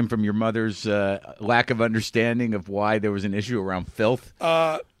libertarianism came from your mother's lack of understanding of why there was an issue around filth?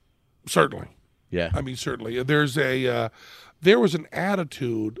 Certainly. Yeah. I mean, certainly. There was an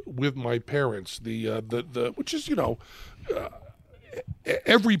attitude with my parents, which is,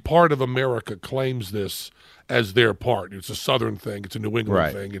 every part of America claims this as their part. It's a Southern thing. It's a New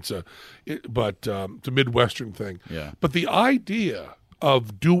England thing. It's a Midwestern thing. Yeah. But the idea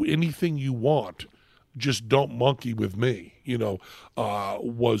of do anything you want, just don't monkey with me,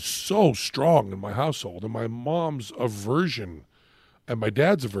 was so strong in my household. And my mom's aversion and my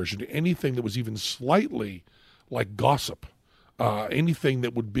dad's aversion to anything that was even slightly like gossip, anything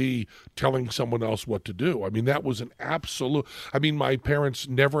that would be telling someone else what to do. I mean, that was an absolute. I mean, my parents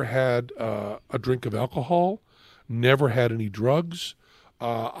never had a drink of alcohol, never had any drugs.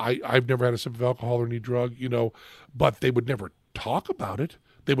 I've never had a sip of alcohol or any drug, but they would never talk about it.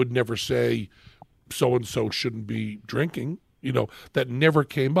 They would never say so-and-so shouldn't be drinking. That never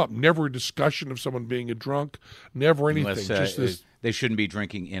came up. Never a discussion of someone being a drunk. Never anything. Unless, just this. They shouldn't be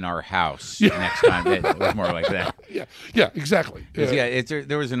drinking in our house next time. It was more like that. Yeah, exactly.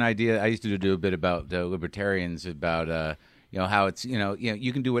 There was an idea. I used to do a bit about libertarians about how it's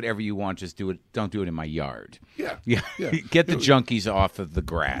you can do whatever you want, just do it. Don't do it in my yard. Yeah. Get the junkies off of the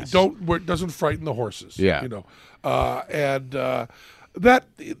grass. Where it doesn't frighten the horses. Yeah. And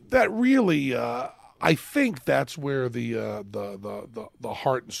that really. I think that's where the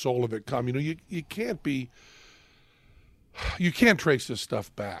heart and soul of it come. You can't be. You can't trace this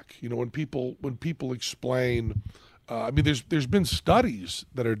stuff back. When people explain, I mean, there's been studies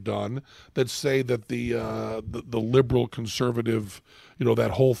that are done that say that the liberal conservative,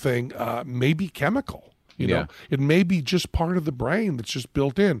 that whole thing may be chemical. It may be just part of the brain that's just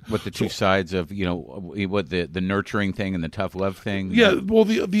built in. What the two sides of what the nurturing thing and the tough love thing. Yeah, well,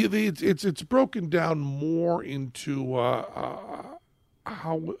 it's broken down more into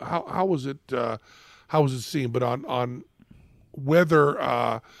how was it seen, but on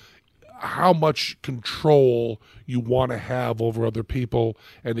whether how much control you want to have over other people,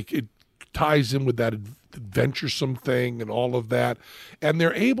 and it ties in with that adventuresome thing and all of that. And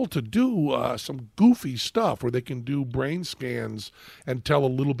they're able to do some goofy stuff where they can do brain scans and tell a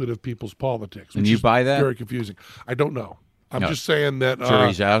little bit of people's politics. And you buy that? Very confusing. I don't know. I'm just saying that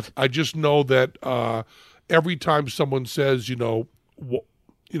jury's out. I just know that every time someone says,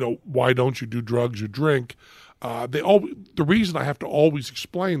 why don't you do drugs or drink? The reason I have to always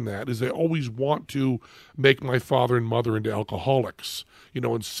explain that is they always want to make my father and mother into alcoholics,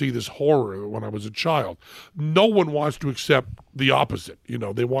 and see this horror when I was a child. No one wants to accept the opposite.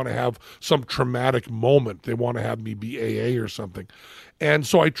 They want to have some traumatic moment. They want to have me be AA or something. And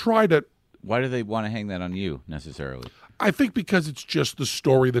so I try to Why do they want to hang that on you necessarily? I think because it's just the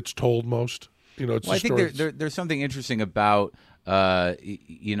story that's told most. It's I think there's something interesting about the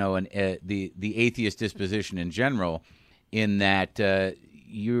atheist disposition in general, in that there's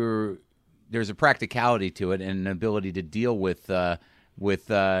a practicality to it and an ability to deal with the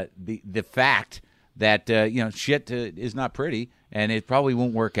fact that shit is not pretty and it probably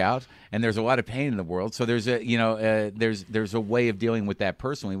won't work out, and there's a lot of pain in the world. So there's there's a way of dealing with that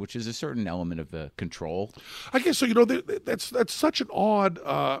personally, which is a certain element of control. I guess so. That's such an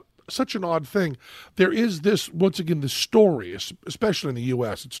odd thing. There is this, once again, this story, especially in the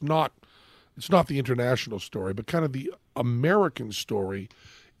U.S. It's not the international story, but kind of the American story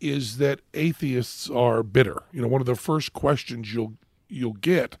is that atheists are bitter. One of the first questions you'll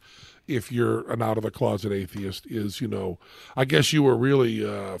get if you're an out-of-the-closet atheist is, I guess you were really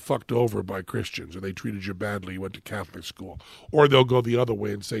fucked over by Christians, or they treated you badly, you went to Catholic school. Or they'll go the other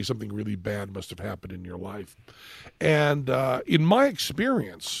way and say something really bad must have happened in your life. And in my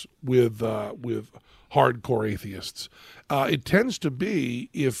experience with hardcore atheists, it tends to be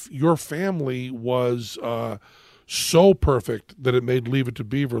if your family was so perfect that it made Leave It to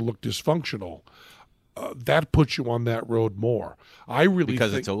Beaver look dysfunctional, that puts you on that road more. I really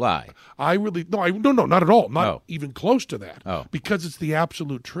because think, it's a lie. No, not at all. Not even close to that. Oh. Because it's the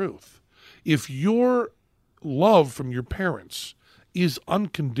absolute truth. If your love from your parents is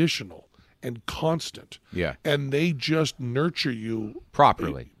unconditional and constant, and they just nurture you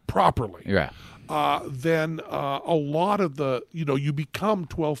properly, then a lot of you become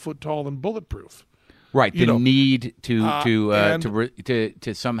 12 foot tall and bulletproof. Right. The need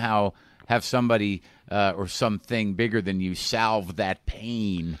to somehow have somebody or something bigger than you salve that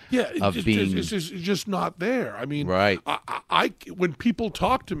pain of being... It's just not there. I mean, right. I when people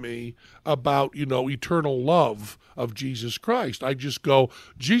talk to me about, eternal love of Jesus Christ, I just go,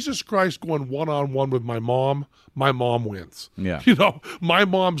 Jesus Christ going one-on-one with my mom wins. Yeah. My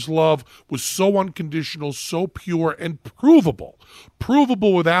mom's love was so unconditional, so pure, and provable.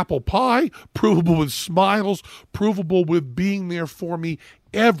 Provable with apple pie, provable with smiles, provable with being there for me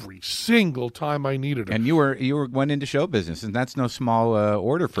every single time I needed her. And you went into show business, and that's no small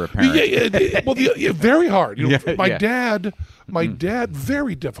order for a parent. Very hard. My dad,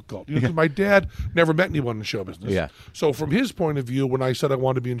 very difficult. My dad never met anyone in show business. Yeah. So from his point of view, when I said I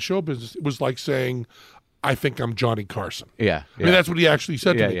wanted to be in show business, it was like saying, I think I'm Johnny Carson. Yeah. I mean, that's what he actually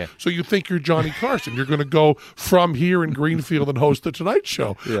said to me. Yeah. So you think you're Johnny Carson. You're going to go from here in Greenfield and host the Tonight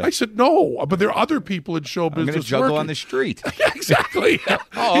Show. Yeah. I said, no, but there are other people in show business I'm going to juggle on the street. Yeah, exactly.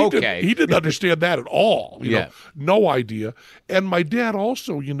 Okay. He didn't understand that at all. No idea. And my dad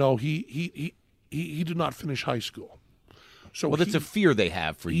also, he did not finish high school. So that's a fear they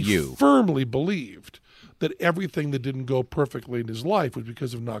have for you. He firmly believed that everything that didn't go perfectly in his life was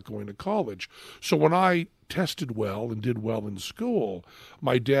because of not going to college. So when I tested well and did well in school,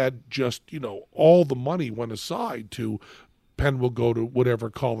 my dad just, all the money went aside to Penn will go to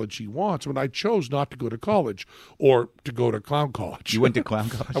whatever college he wants. When I chose not to go to college or to go to clown college. You went to clown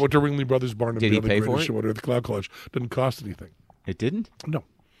college? I went to Ringling Brothers Barnum. Did he pay for it? I went to the clown college. Didn't cost anything. It didn't? No.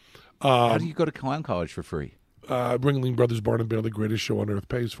 How do you go to clown college for free? Ringling Brothers Barnum Bear, the greatest show on earth,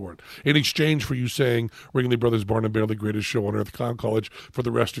 pays for it. In exchange for you saying Ringling Brothers Barnum Bear, the greatest show on earth, Clown College, for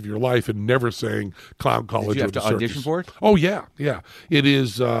the rest of your life, and never saying Clown College. Did you have to audition for it? Oh, yeah. It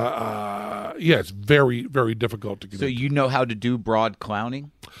is, it's very, very difficult to get So into. You know how to do broad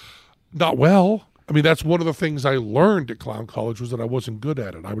clowning? Not well. I mean, that's one of the things I learned at Clown College was that I wasn't good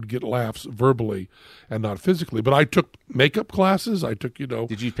at it. I would get laughs verbally and not physically. But I took makeup classes. I took,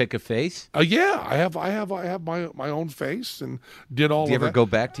 Did you pick a face? Yeah, I have my own face and did all of that. Did you ever go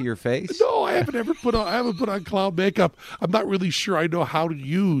back to your face? No, I haven't put on clown makeup. I'm not really sure I know how to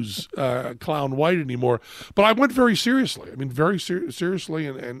use clown white anymore. But I went very seriously. I mean, very seriously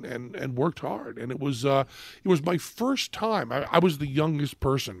and worked hard. And it was my first time. I was the youngest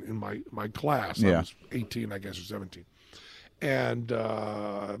person in my class. Yeah. I was 18, I guess, or 17. And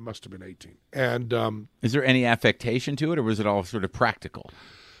it must have been 18. And is there any affectation to it, or was it all sort of practical?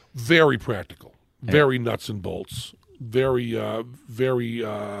 Very practical. Very nuts and bolts. Very, as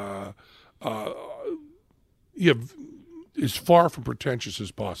far from pretentious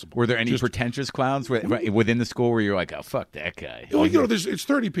as possible. Were there any pretentious clowns within the school where you're like, oh, fuck that guy? Well, it's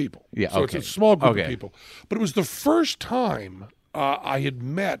 30 people. Yeah, so okay. It's a small group of people. But it was the first time I had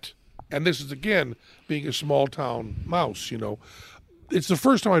met, and this is, again, being a small-town mouse, it's the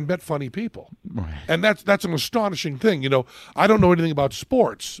first time I met funny people. Right. And that's an astonishing thing. I don't know anything about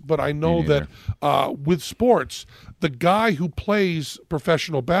sports, but I know that with sports, the guy who plays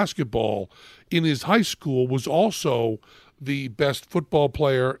professional basketball in his high school was also the best football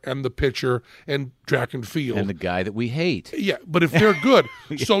player and the pitcher and track and field. And the guy that we hate. Yeah, but if they're good,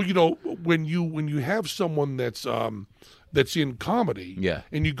 so when you have someone that's in comedy,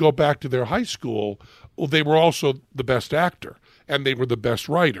 and you go back to their high school, well, they were also the best actor, and they were the best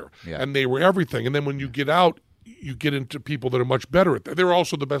writer, and they were everything. And then when you get out, you get into people that are much better at that. They're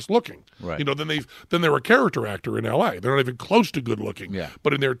also the best looking. Right. Then they're a character actor in L.A. They're not even close to good looking. Yeah.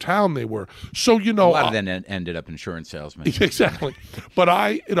 But in their town they were. So a lot of them ended up insurance salesmen. Exactly. But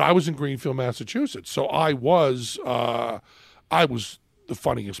I was in Greenfield, Massachusetts, so I was the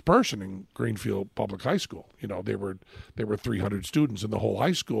funniest person in Greenfield Public High School. There were 300 students in the whole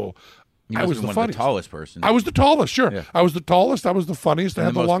high school. I was the funniest. The tallest person. I was the tallest, sure. Yeah. I was the tallest. I was the funniest. I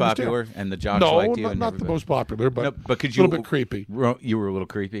had the most longest popular, hair. and the jocks liked you. No, not the most popular, but a little bit creepy. You were a little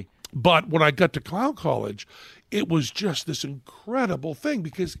creepy. But when I got to clown college, it was just this incredible thing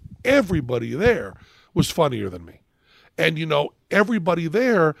because everybody there was funnier than me. And, everybody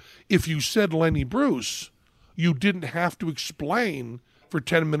there, if you said Lenny Bruce, you didn't have to explain for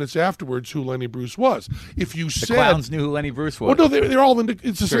 10 minutes afterwards who Lenny Bruce was. If you said... The clowns knew who Lenny Bruce was. Well, no, they're all into...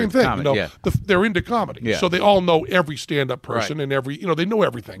 It's the same thing. Comedy, they're into comedy. So they all know every stand-up person and every... they know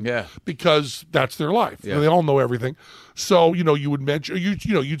everything. Yeah. Because that's their life. Yeah. They all know everything. So, you would mention...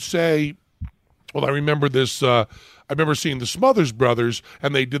 You'd say... Well, I remember this... I remember seeing the Smothers Brothers,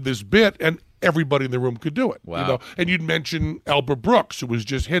 and they did this bit, and everybody in the room could do it. Wow. And you'd mention Albert Brooks, who was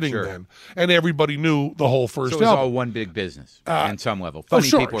just hitting then, and everybody knew the whole first album. So it was all one big business on some level. Funny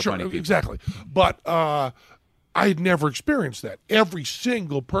people are funny people. Exactly. But I had never experienced that. Every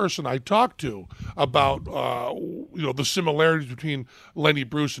single person I talked to about the similarities between Lenny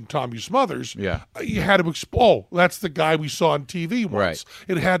Bruce and Tommy Smothers, you had to oh, that's the guy we saw on TV once. Right.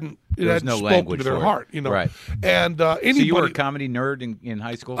 It hadn't no spoken to their heart, Right. And anybody, so you were a comedy nerd in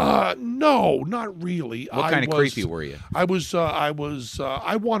high school? No, not really. What kind of creepy were you? I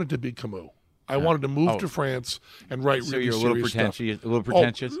wanted to be Camus. I wanted to move to France and write really serious stuff. So you're a little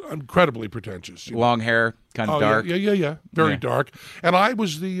pretentious? Incredibly pretentious. Long hair, kind of dark? Yeah. Very dark. And I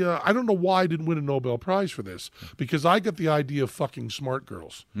was I don't know why I didn't win a Nobel Prize for this, because I got the idea of fucking smart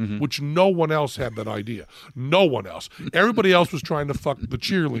girls, which no one else had that idea. No one else. Everybody else was trying to fuck the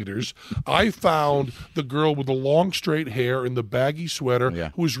cheerleaders. I found the girl with the long straight hair and the baggy sweater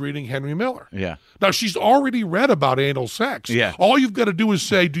who was reading Henry Miller. Yeah. Now, she's already read about anal sex. Yeah. All you've got to do is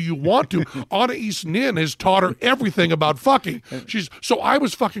say, do you want to? Anna East Nin has taught her everything about fucking. So I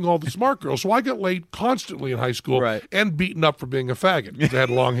was fucking all the smart girls. So I got laid constantly in high school and beaten up for being a faggot because I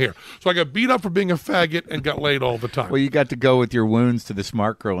had long hair. So I got beat up for being a faggot and got laid all the time. Well, you got to go with your wounds to the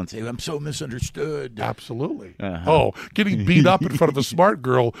smart girl and say, I'm so misunderstood. Absolutely. Oh, getting beat up in front of a smart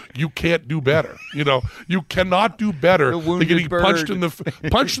girl, you can't do better. You cannot do better than getting punched in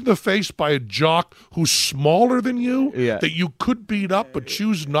the face by a jock who's smaller than you that you could beat up but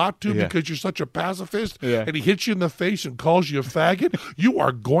choose not to because you're such a pacifist and he hits you in the face and calls you a faggot. You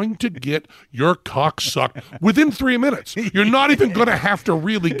are going to get your cock sucked within 3 minutes. You're not even going to have to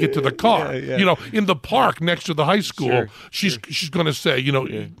really get to the car. In the park next to the high school, she's going to say,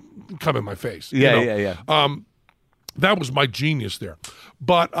 come in my face. That was my genius there.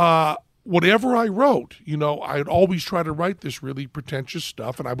 But whatever I wrote, I'd always try to write this really pretentious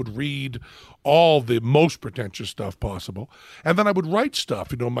stuff, and I would read all the most pretentious stuff possible, and then I would write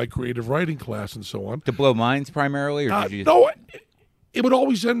stuff, my creative writing class and so on. To blow minds primarily, or did you? No, it would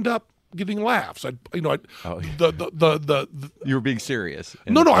always end up getting laughs. You were being serious.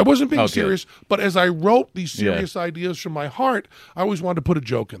 No, I wasn't being serious. But as I wrote these serious ideas from my heart, I always wanted to put a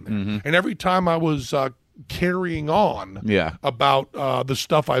joke in there, and every time I was carrying on about the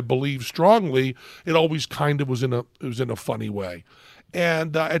stuff I believe strongly, it always kind of was in a funny way.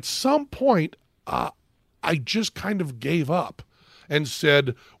 And at some point, I just kind of gave up and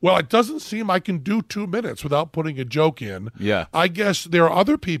said, well, it doesn't seem I can do 2 minutes without putting a joke in. Yeah. I guess there are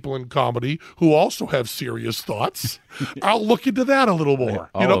other people in comedy who also have serious thoughts. I'll look into that a little more.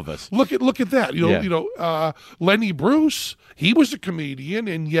 All of us. Look at that. Lenny Bruce, he was a comedian,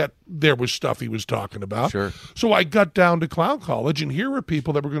 and yet there was stuff he was talking about. Sure. So I got down to clown college, and here were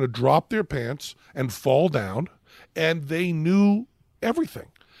people that were going to drop their pants and fall down, and they knew everything.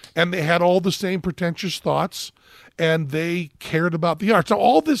 And they had all the same pretentious thoughts, and they cared about the arts. Now,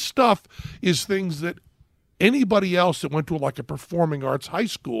 all this stuff is things that anybody else that went to like a performing arts high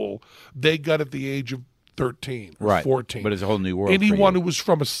school, they got at the age of 13 or 14. But it's a whole new world. Anyone who was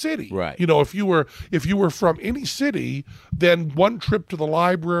from a city. Right. If you were from any city, then one trip to the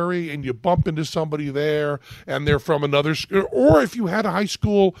library and you bump into somebody there and they're from another, or if you had a high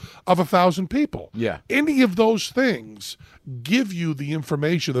school of 1,000 people. Yeah. Any of those things give you the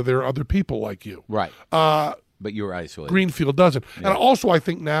information that there are other people like you. Right. But you're isolated. Greenfield doesn't. And also, I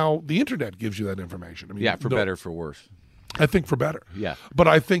think now the internet gives you that information. I mean, Yeah, for better, for worse. I think for better. Yeah. But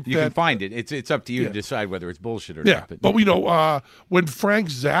I think you can find it. It's up to you to decide whether it's bullshit or not. But when Frank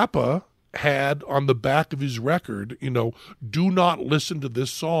Zappa had on the back of his record, do not listen to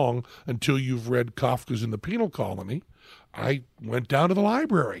this song until you've read Kafka's In the Penal Colony, I went down to the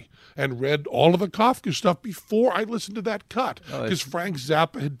library and read all of the Kafka stuff before I listened to that cut, because Frank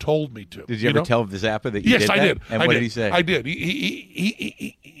Zappa had told me to. Did you ever tell the Zappa that you yes, did that? I did. And what did he say? I did.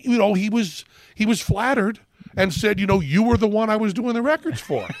 He was flattered and said, you were the one I was doing the records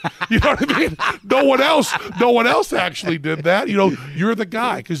for. You know what I mean? No one else actually did that. You're the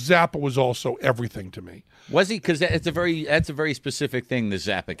guy, because Zappa was also everything to me. Was he? Because that's a very specific thing, the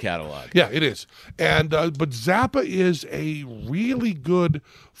Zappa catalog. Yeah, it is. And but Zappa is a really good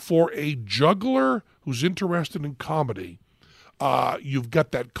for a juggler who's interested in comedy. You've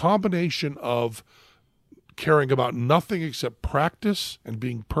got that combination of caring about nothing except practice and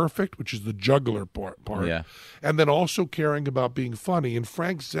being perfect, which is the juggler part. Yeah. And then also caring about being funny. And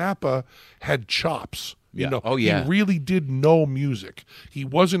Frank Zappa had chops. He really did know music. He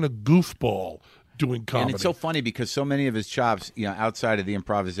wasn't a goofball doing comedy. And it's so funny because so many of his chops, outside of the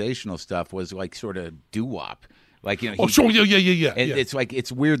improvisational stuff, was like sort of doo-wop. Like, yeah. It's like,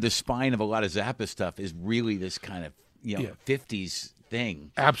 it's weird. The spine of a lot of Zappa stuff is really this kind of 50s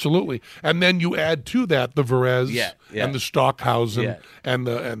thing. Absolutely. And then you add to that the Varese and the Stockhausen and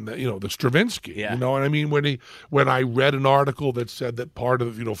the Stravinsky. Yeah. You know what I mean? When I read an article that said that part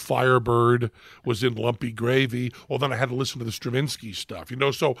of Firebird was in Lumpy Gravy, well, then I had to listen to the Stravinsky stuff.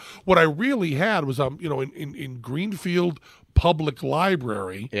 So what I really had was in Greenfield Public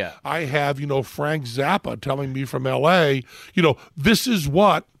Library, I have Frank Zappa telling me from L.A. This is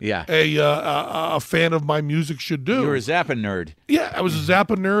what a fan of my music should do. You're a Zappa nerd. Yeah, I was a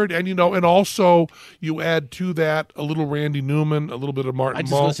Zappa nerd, and and also you add to that a little Randy Newman, a little bit of Martin. I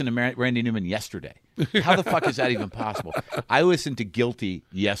just listened to Randy Newman yesterday. How the fuck is that even possible? I listened to Guilty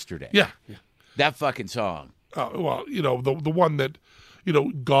yesterday. Yeah. That fucking song. The one that.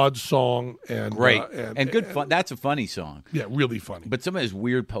 God's Song and great and good fun. That's a funny song. Yeah, really funny. But some of his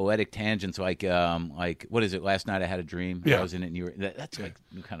weird poetic tangents, like what is it? Last night I had a dream. I was in it, and you were. That's like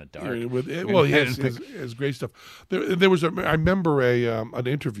kind of dark. He has great stuff. There was I remember an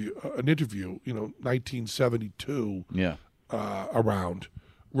interview, 1972. Yeah. Around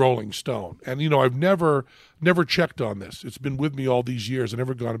Rolling Stone, and I've never checked on this. It's been with me all these years. I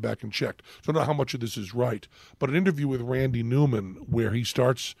never gone back and checked, so I don't know how much of this is right. But an interview with Randy Newman, where he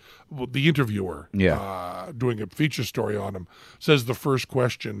starts, the interviewer, doing a feature story on him, says the first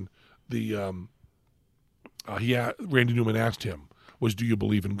question Randy Newman asked him was, "Do you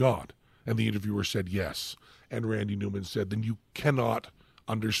believe in God?" And the interviewer said yes. And Randy Newman said, "Then you cannot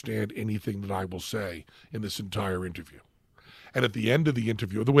understand anything that I will say in this entire interview." And at the end of the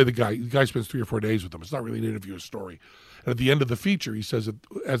interview, the way the guy spends 3 or 4 days with them, it's not really an interview, it's a story. And at the end of the feature, he says,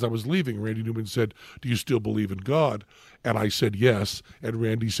 as I was leaving, Randy Newman said, "Do you still believe in God?" And I said, yes. And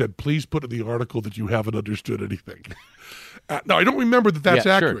Randy said, "Please put in the article that you haven't understood anything." Now, I don't remember that that's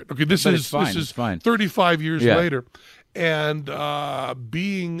accurate. Sure. Okay, this is 35 years later. And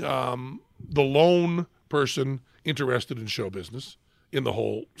being the lone person interested in show business in the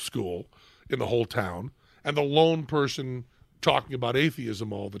whole school, in the whole town, and the lone person talking about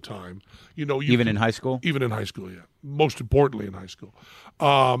atheism all the time, even in high school? Even in high school, yeah. Most importantly in high school.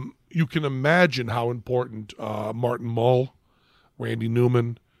 You can imagine how important Martin Mull, Randy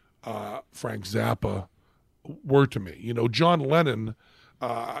Newman, Frank Zappa were to me. John Lennon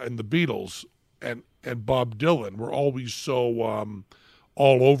and the Beatles and Bob Dylan were always so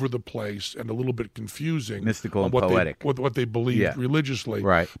all over the place and a little bit confusing. Mystical and poetic. What they believed religiously.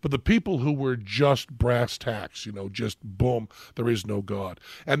 Right. But the people who were just brass tacks, just boom, there is no God.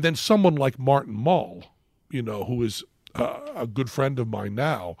 And then someone like Martin Mull, who is a good friend of mine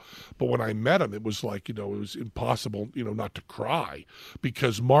now, but when I met him, it was like, it was impossible, not to cry,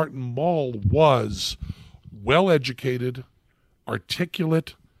 because Martin Mull was well-educated,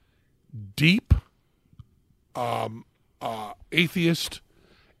 articulate, deep, atheist,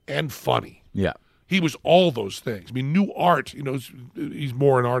 and funny. Yeah. He was all those things. I mean, knew art. He's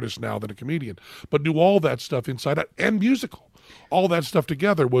more an artist now than a comedian, but knew all that stuff inside out, and musical. All that stuff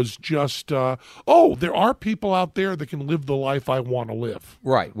together was just, there are people out there that can live the life I want to live.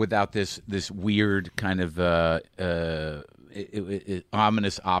 Right, without this weird kind of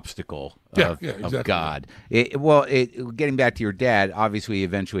ominous obstacle of God. Getting back to your dad, obviously he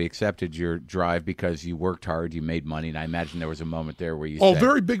eventually accepted your drive because you worked hard, you made money, and I imagine there was a moment there where you said,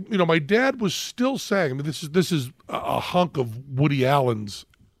 very big. My dad was still saying, I mean, this is a hunk of Woody Allen's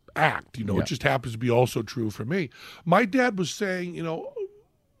act. Yeah. It just happens to be also true for me. My dad was saying,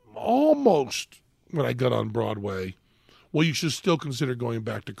 almost when I got on Broadway, well, you should still consider going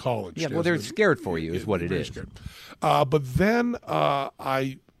back to college. Yeah, well, they're scared for you, is what it is. Scared. But then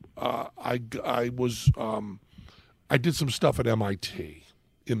I did some stuff at MIT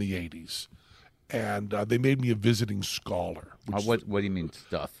in the 80s, and they made me a visiting scholar. What do you mean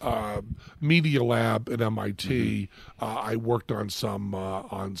stuff? Media lab at MIT. I worked on some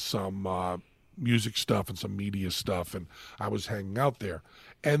music stuff and some media stuff, and I was hanging out there.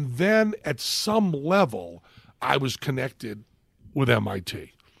 And then at some level, I was connected with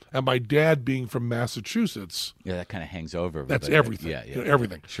MIT. And my dad being from Massachusetts. Yeah, that kind of hangs over. That's everything. Yeah,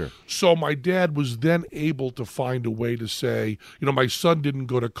 everything. Sure. So my dad was then able to find a way to say, my son didn't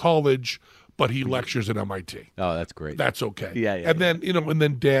go to college, but he lectures at MIT. Oh, that's great. That's okay. Yeah. And then, and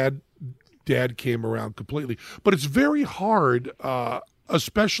then dad came around completely. But it's very hard,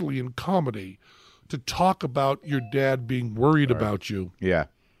 especially in comedy, to talk about your dad being worried about you. Yeah.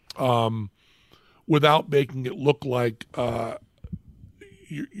 Without making it look like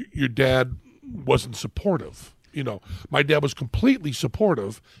your dad wasn't supportive. My dad was completely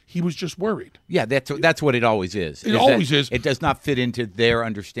supportive. He was just worried. Yeah, that's what it always is. It always is. It does not fit into their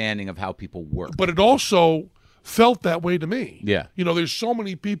understanding of how people work. But it also felt that way to me. Yeah. There's so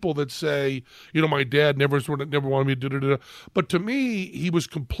many people that say, my dad never wanted me to do. But to me, he was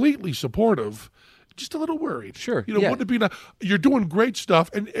completely supportive. Just a little worried. Sure. Wouldn't it be you're doing great stuff,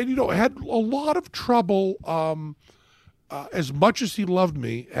 and had a lot of trouble. As much as he loved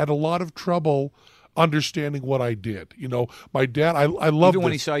me, had a lot of trouble understanding what I did. My dad, I loved. Even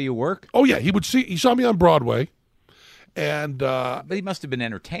when he saw you work. Oh yeah, he saw me on Broadway, and but he must have been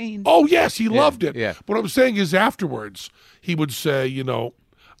entertained. Oh yes, he loved it. Yeah. What I'm saying is, afterwards, he would say,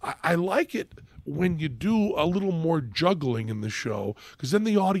 I like it when you do a little more juggling in the show, because then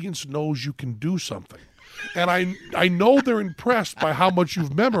the audience knows you can do something. And I know they're impressed by how much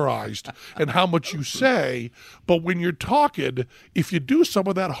you've memorized and how much you say, but when you're talking, if you do some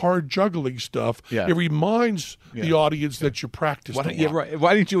of that hard juggling stuff, it reminds the audience that you practiced a lot.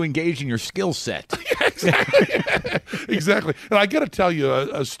 Why didn't you engage in your skill set? Exactly. And I got to tell you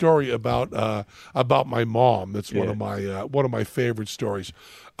a story about my mom. That's one of my favorite stories.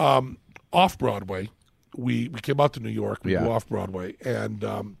 Off Broadway, we came out to New York. We go off Broadway,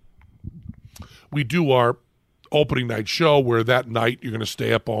 and we do our opening night show, where that night you're going to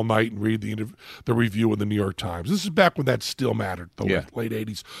stay up all night and read the review in the New York Times. This is back when that still mattered, the late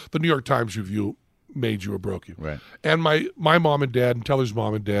 80s. The New York Times review made you or broke you. Right. And my mom and dad and Teller's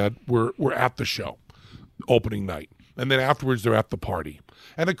mom and dad were at the show, opening night. And then afterwards they're at the party.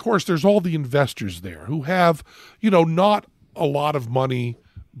 And of course there's all the investors there who have, not a lot of money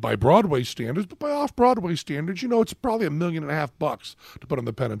by Broadway standards, but by off-Broadway standards, it's probably $1.5 million to put on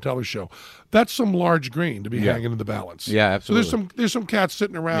the Penn and Teller show. That's some large green to be hanging in the balance. Yeah, absolutely. So there's some cats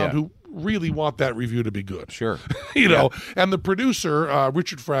sitting around who really want that review to be good. Sure. And the producer,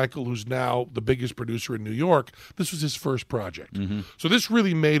 Richard Frankel, who's now the biggest producer in New York, this was his first project. Mm-hmm. So this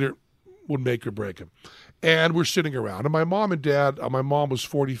really would make or break him. And we're sitting around. And my mom and dad, my mom was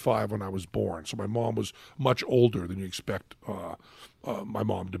 45 when I was born. So my mom was much older than you expect my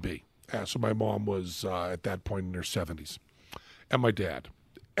mom to be. So my mom was at that point in her 70s. And my dad.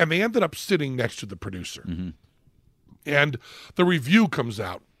 And they ended up sitting next to the producer. Mm-hmm. And the review comes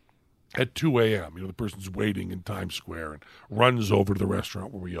out at 2 a.m. The person's waiting in Times Square and runs over to the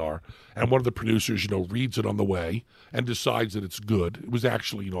restaurant where we are. And one of the producers, reads it on the way and decides that it's good. It was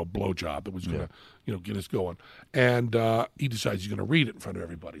actually, a blowjob that was going to, get us going. And he decides he's going to read it in front of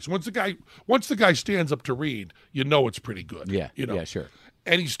everybody. So once the guy stands up to read, it's pretty good. Yeah, yeah, sure.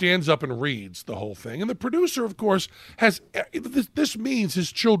 And he stands up and reads the whole thing. And the producer, of course, has this means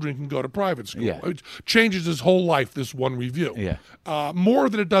his children can go to private school. Yeah. It changes his whole life, this one review. Yeah. More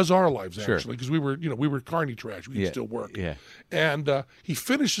than it does our lives, Sure. actually, because we were carny trash. We could still work. Yeah. And he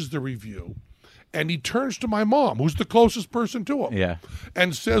finishes the review, and he turns to my mom, who's the closest person to him, Yeah.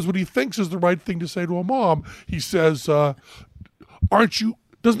 and says what he thinks is the right thing to say to a mom. He says, doesn't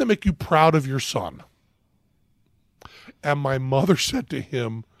it make you proud of your son? And my mother said to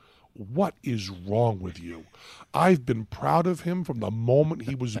him, "What is wrong with you? I've been proud of him from the moment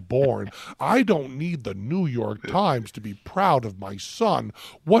he was born. I don't need the New York Times to be proud of my son.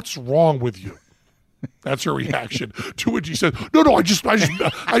 What's wrong with you?" That's her reaction to which he said, no, I just,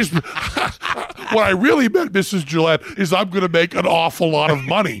 what I really meant, Mrs. Jillette, is I'm going to make an awful lot of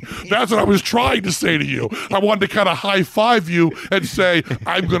money. That's what I was trying to say to you. I wanted to kind of high five you and say,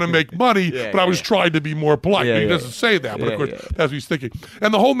 I'm going to make money, but I was trying to be more polite. He doesn't say that, but of course, that's what he's thinking.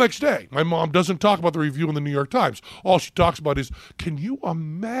 And the whole next day, my mom doesn't talk about the review in the New York Times. All she talks about is, can you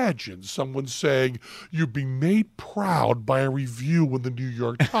imagine someone saying, you've been made proud by a review in the New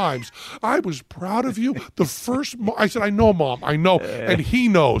York Times? I was proud of you. I said, I know, Mom, I know. And he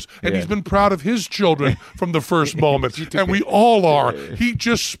knows. And he's been proud of his children from the first moment. And we all are. He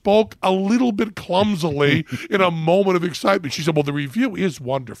just spoke a little bit clumsily in a moment of excitement. She said, well, the review is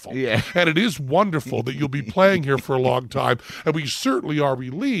wonderful. Yeah. And it is wonderful that you'll be playing here for a long time. And we certainly are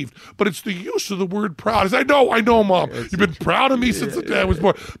relieved. But it's the use of the word proud. I said, I know, Mom. You've been proud of me since the day I was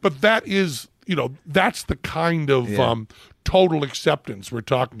born. But that is, that's the kind of total acceptance we're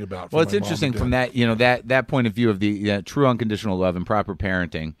talking about. Well, it's interesting from that, that point of view of the true unconditional love and proper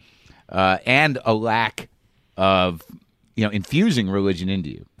parenting, and a lack of, infusing religion into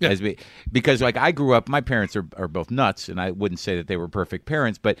you. Yeah. Because I grew up, my parents are both nuts, and I wouldn't say that they were perfect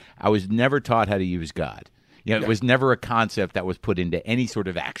parents, but I was never taught how to use God. It was never a concept that was put into any sort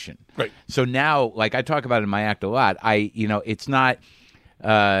of action. Right. So now, I talk about it in my act a lot, it's not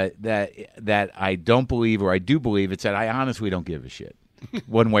that I don't believe or I do believe. It's that I honestly don't give a shit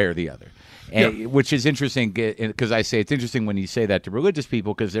one way or the other. And, which is interesting because I say it's interesting when you say that to religious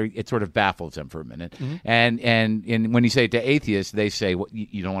people because it sort of baffles them for a minute. Mm-hmm. And when you say it to atheists, they say, "What,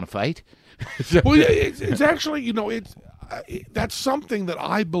 you don't want to fight?" Well, it's actually, that's something that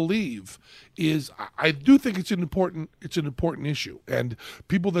I believe is. I do think it's an important issue, and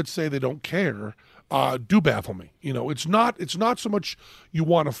people that say they don't care do baffle me. It's not so much you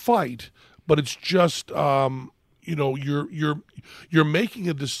want to fight, but it's just you're making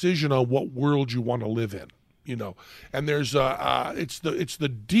a decision on what world you want to live in. And there's it's the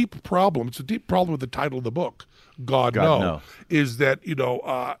deep problem. It's a deep problem with the title of the book. God no. Is that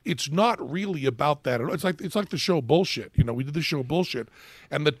it's not really about that. It's like the show Bullshit. We did the show Bullshit,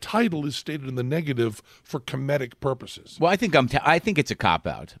 and the title is stated in the negative for comedic purposes. Well, I think it's a cop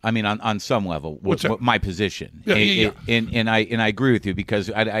out. I mean, on some level, my position. And I agree with you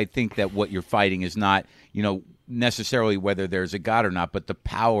because I think that what you're fighting is not necessarily whether there's a God or not, but the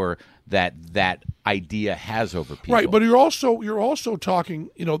power that idea has over people. Right, but you're also talking.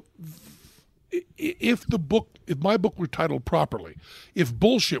 If my book were titled properly, if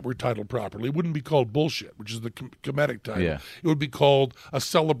Bullshit were titled properly, it wouldn't be called Bullshit, which is the comedic title. Yeah. It would be called A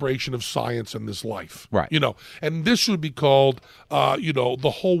Celebration of Science and This Life. Right. And this would be called,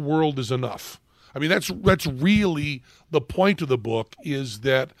 The Whole World is Enough. I mean, that's really the point of the book is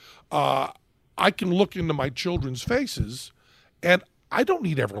that I can look into my children's faces and I don't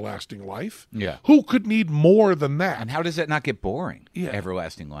need everlasting life. Yeah. Who could need more than that? And how does that not get boring? Yeah.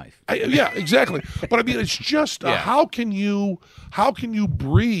 Everlasting life. Exactly. But I mean, it's just how can you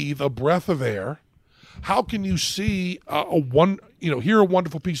breathe a breath of air? How can you see hear a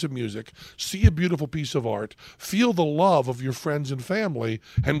wonderful piece of music, see a beautiful piece of art, feel the love of your friends and family,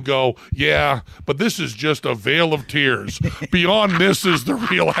 and go, yeah, but this is just a veil of tears. Beyond this is the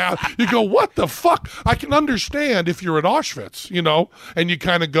real house. You go, what the fuck? I can understand if you're at Auschwitz, and you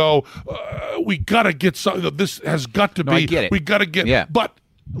kind of go, we got to get something. This has got to be. I get it. We got to get. Yeah. But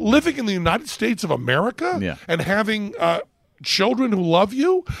living in the United States of America and having children who love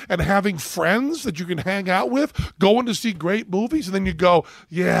you and having friends that you can hang out with, going to see great movies, and then you go,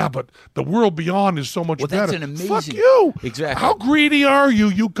 yeah, but the world beyond is so much better. That's an amazing... Fuck you. Exactly. How greedy are you,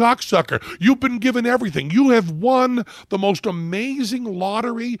 you cocksucker? You've been given everything. You have won the most amazing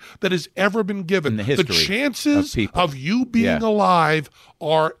lottery that has ever been given. In the history the chances of you being alive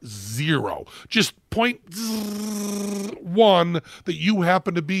are zero. Just 0.1 that you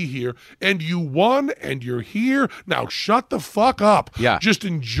happen to be here, and you won, and you're here. Now shut the fuck up. Yeah. Just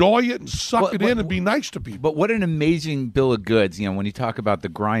enjoy it and suck it in and be nice to people. But what an amazing bill of goods, when you talk about the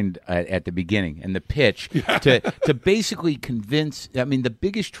grind at the beginning and the pitch to basically convince, the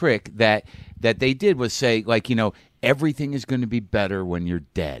biggest trick that they did was say, everything is going to be better when you're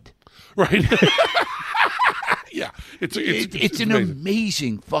dead. Right. Yeah, it's an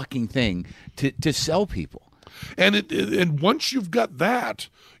amazing fucking thing to sell people. And once you've got that,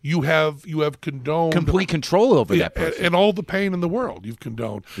 you have condoned complete control over that person. and all the pain in the world you've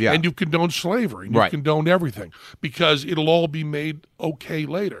condoned. Yeah. And you've condoned slavery. And you've condoned everything because it'll all be made okay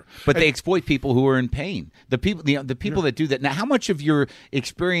later. But they exploit people who are in pain. The people that do that. Now, how much of your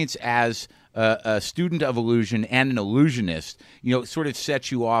experience as a student of illusion and an illusionist, sort of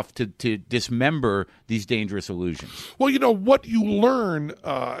sets you off to dismember these dangerous illusions? Well, what you learn,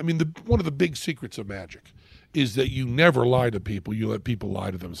 one of the big secrets of magic is that you never lie to people. You let people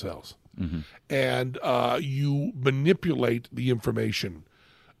lie to themselves. Mm-hmm. And you manipulate the information.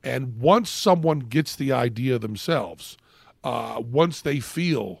 And once someone gets the idea themselves, once they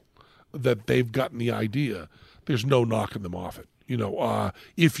feel that they've gotten the idea, there's no knocking them off it.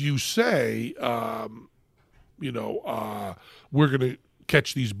 If you say, we're going to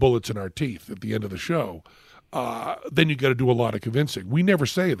catch these bullets in our teeth at the end of the show, then you got to do a lot of convincing. We never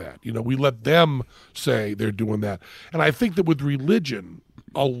say that. We let them say they're doing that. And I think that with religion,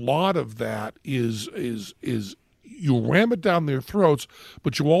 a lot of that is you ram it down their throats,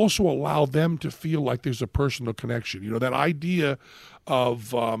 but you also allow them to feel like there's a personal connection. That idea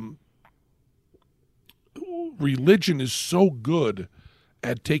of religion is so good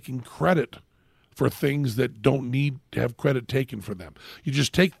at taking credit for things that don't need to have credit taken for them. You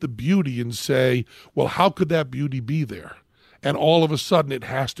just take the beauty and say, well, how could that beauty be there? And all of a sudden it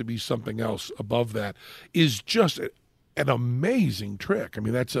has to be something else above that. Is just an amazing trick. I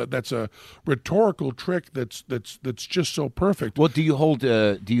mean, that's a rhetorical trick that's just so perfect. Well, do you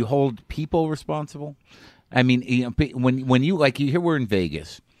hold people responsible? I mean, when you hear we're in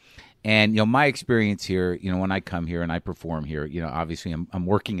Vegas. And my experience here, when I come here and I perform here, obviously I'm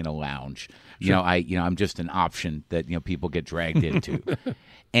working in a lounge. Sure. I'm just an option that people get dragged into,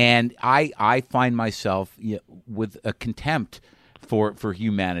 and I find myself with a contempt for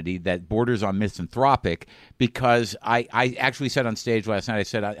humanity that borders on misanthropic, because I actually said on stage last night, I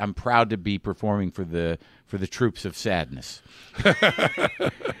said I'm proud to be performing for the troops of sadness.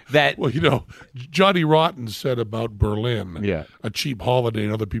 Johnny Rotten said about Berlin, a cheap holiday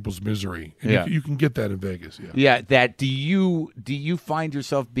in other people's misery. And you can get that in Vegas. That do you find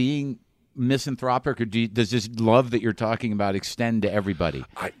yourself being misanthropic, or does this love that you're talking about extend to everybody?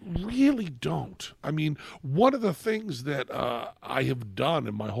 I really don't. I mean, one of the things that I have done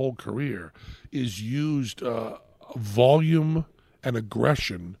in my whole career is used volume and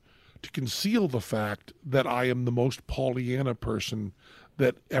aggression to conceal the fact that I am the most Pollyanna person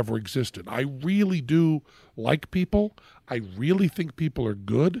that ever existed. I really do like people. I really think people are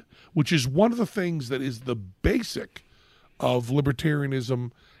good, which is one of the things that is the basic of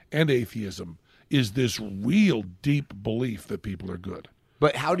libertarianism and atheism, is this real deep belief that people are good.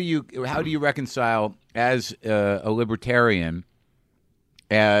 But how do you reconcile, as a libertarian,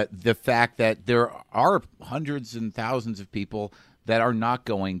 the fact that there are hundreds and thousands of people that are not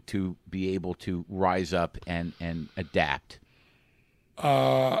going to be able to rise up and adapt?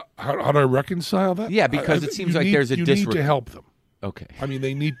 How do I reconcile that? Yeah, because it seems like there's a need to help them. Okay. I mean,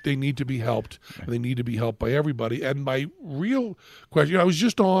 they need to be helped. And they need to be helped by everybody. And my real question, I was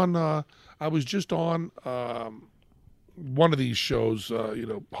just on one of these shows,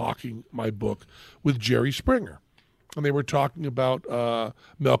 hawking my book with Jerry Springer. And they were talking about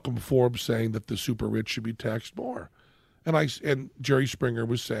Malcolm Forbes saying that the super rich should be taxed more. And Jerry Springer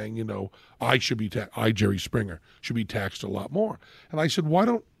was saying, Jerry Springer, should be taxed a lot more. And I said, why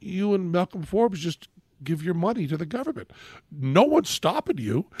don't you and Malcolm Forbes just give your money to the government? No one's stopping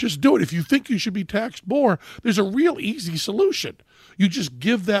you. Just do it. If you think you should be taxed more, there's a real easy solution. You just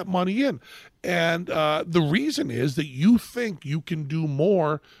give that money in. And the reason is that you think you can do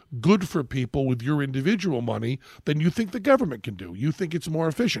more good for people with your individual money than you think the government can do. You think it's more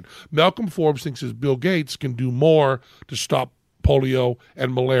efficient. Malcolm Forbes thinks as Bill Gates can do more to stop polio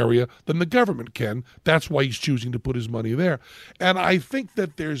and malaria than the government can. That's why he's choosing to put his money there. And I think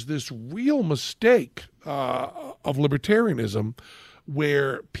that there's this real mistake of libertarianism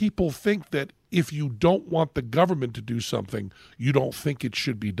where people think that if you don't want the government to do something, you don't think it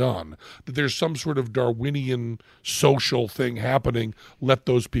should be done. That there's some sort of Darwinian social thing happening, let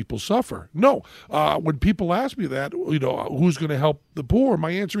those people suffer. No. When people ask me that, who's going to help the poor,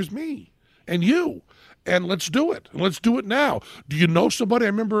 my answer is me and you. And let's do it. Let's do it now. Do you know somebody? I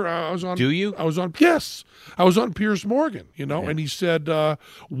remember I was on. Do you? Yes. I was on Piers Morgan, and he said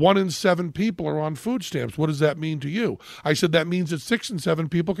 1 in 7 people are on food stamps. What does that mean to you? I said that means that 6 in 7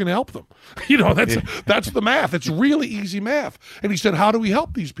 people can help them. That's the math. It's really easy math. And he said, how do we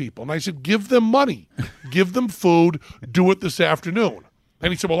help these people? And I said, give them money, give them food, do it this afternoon.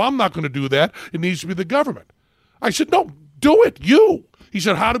 And he said, well, I'm not going to do that. It needs to be the government. I said, no, do it. He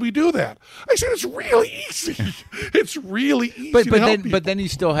said, how do we do that? I said, it's really easy. It's really easy to help people. But then you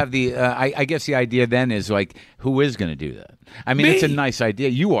still have the, I guess the idea then is like, who is going to do that? I mean, it's a nice idea.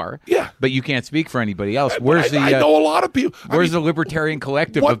 You are. Yeah. But you can't speak for anybody else. I know a lot of people. Where's the libertarian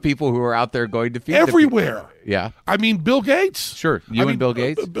collective of people who are out there going to feed everywhere? Yeah. I mean, Bill Gates. Sure. And Bill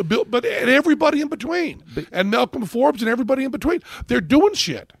Gates. But and everybody in between. And Malcolm Forbes and everybody in between. They're doing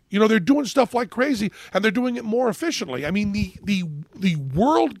shit. They're doing stuff like crazy, and they're doing it more efficiently. I mean, the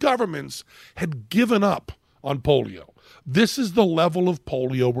world governments had given up on polio. This is the level of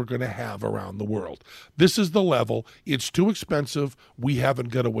polio we're going to have around the world. This is the level. It's too expensive. We haven't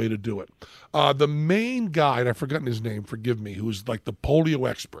got a way to do it. The main guy, and I've forgotten his name, forgive me, who's like the polio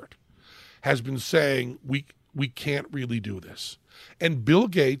expert, has been saying we can't really do this. And Bill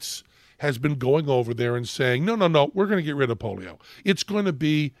Gates has been going over there and saying, no, we're going to get rid of polio. It's going to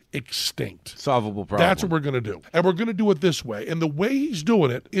be extinct. Solvable problem. That's what we're going to do. And we're going to do it this way. And the way he's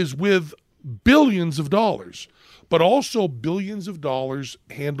doing it is with billions of dollars, but also billions of dollars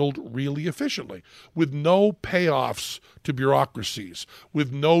handled really efficiently, with no payoffs to bureaucracies,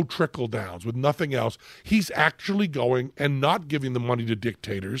 with no trickle downs, with nothing else. He's actually going and not giving the money to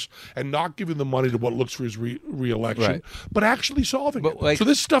dictators and not giving the money to what looks for his re-election, right, but actually solving it. Like, so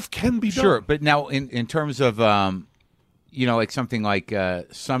this stuff can be done. Sure, but now in terms of, like something like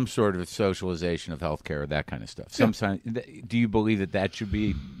some sort of socialization of healthcare, that kind of stuff. Do you believe that should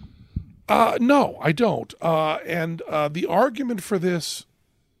be? No, I don't. And the argument for this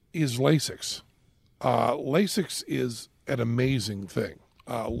is LASIX. LASIX is an amazing thing.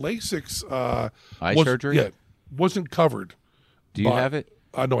 LASIX eye surgery? Yeah, wasn't covered. Do you have it?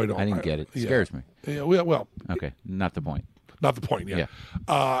 No, I don't. I didn't get it. It scares me. Yeah, well. Okay, not the point. Not the point, yeah.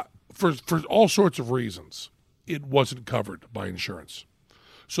 For all sorts of reasons, it wasn't covered by insurance.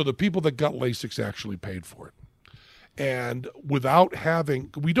 So the people that got LASIX actually paid for it. And we don't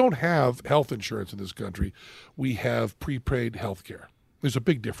have health insurance in this country. We have prepaid health care. There's a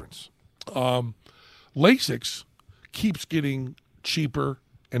big difference. LASIX keeps getting cheaper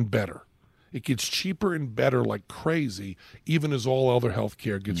and better. It gets cheaper and better like crazy, even as all other health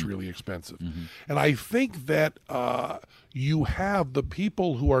care gets really expensive. Mm-hmm. And I think that you have the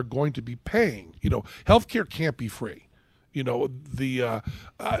people who are going to be paying. Health care can't be free.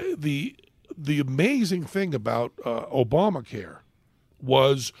 The amazing thing about Obamacare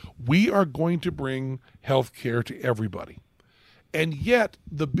was we are going to bring health care to everybody. And yet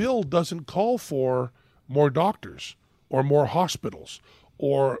the bill doesn't call for more doctors or more hospitals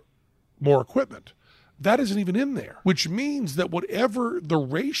or more equipment. That isn't even in there, which means that whatever the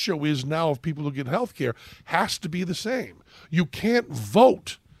ratio is now of people who get health care has to be the same. You can't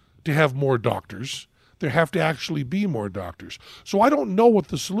vote to have more doctors. There have to actually be more doctors. So I don't know what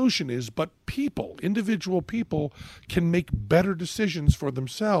the solution is, but individual people, can make better decisions for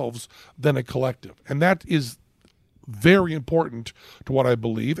themselves than a collective. And that is very important to what I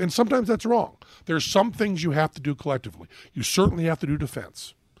believe. And sometimes that's wrong. There's some things you have to do collectively. You certainly have to do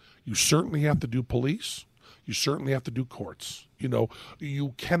defense. You certainly have to do police. You certainly have to do courts.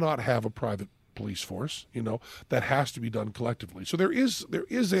 You cannot have a private police force, that has to be done collectively. So there is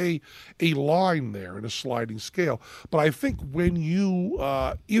a line there in a sliding scale. But I think when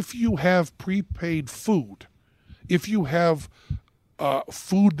if you have prepaid food, if you have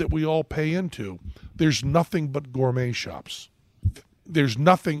food that we all pay into, there's nothing but gourmet shops. There's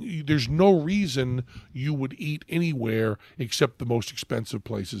no reason you would eat anywhere except the most expensive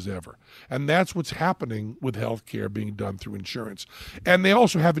places ever. And that's what's happening with healthcare being done through insurance. And they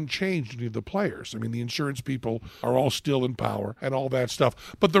also haven't changed any of the players. I mean, the insurance people are all still in power and all that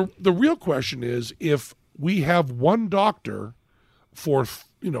stuff. But the real question is, if we have one doctor for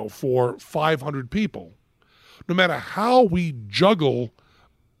 500 people, no matter how we juggle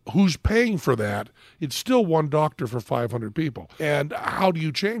who's paying for that, it's still one doctor for 500 people. And how do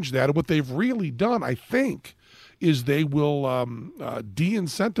you change that? And what they've really done, I think, is they will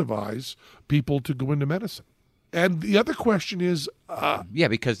de-incentivize people to go into medicine. And the other question is...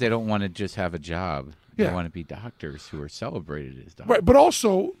 because they don't want to just have a job. They want to be doctors who are celebrated as doctors. Right, but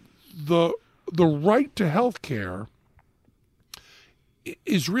also the right to health care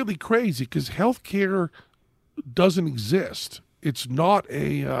is really crazy, because health care doesn't exist. It's not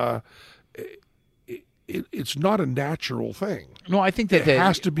it's not a natural thing. No, I think that it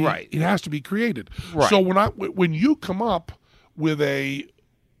has to be. Right. It has to be created. Right. So when you come up with a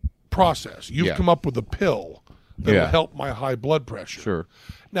process, you've come up with a pill that will help my high blood pressure. Sure.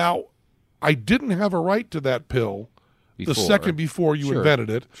 Now, I didn't have a right to that pill the second before you invented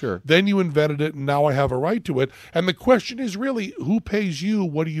it. Sure. Then you invented it, and now I have a right to it. And the question is really, who pays you?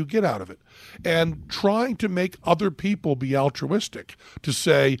 What do you get out of it? And trying to make other people be altruistic, to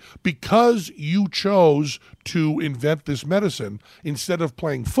say, because you chose to invent this medicine, instead of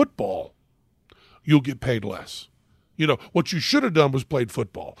playing football, you'll get paid less. You know, what you should have done was played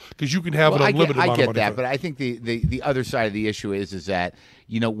football, because you can have an unlimited amount of money. I get that, but I think the other side of the issue is that,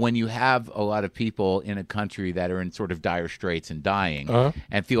 you know, when you have a lot of people in a country that are in sort of dire straits and dying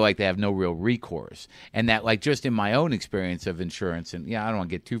and feel like they have no real recourse, and that, like, just in my own experience of insurance, and I don't want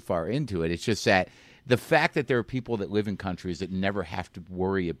to get too far into it, it's just that the fact that there are people that live in countries that never have to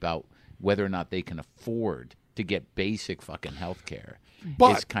worry about whether or not they can afford to get basic fucking health care.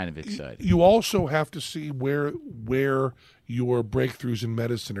 But it's kind of exciting. You also have to see where your breakthroughs in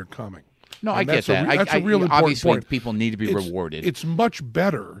medicine are coming. No, I get that. That's a real important obviously, point. People need to be rewarded. It's much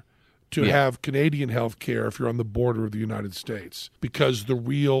better to have Canadian health care if you're on the border of the United States, because the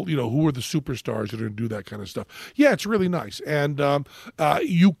real, who are the superstars that are going to do that kind of stuff? Yeah, it's really nice. And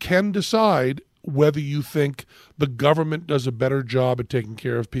you can decide whether you think the government does a better job at taking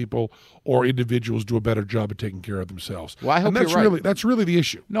care of people or individuals do a better job at taking care of themselves. Well, I hope you're right. That's really the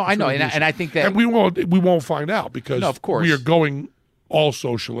issue. No, I know, and I think that... And we won't find out, because of course, we are going all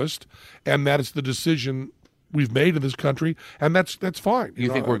socialist, and that is the decision we've made in this country, and that's fine.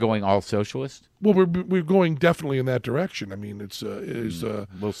 You think we're going all socialist? Well, we're going definitely in that direction. I mean,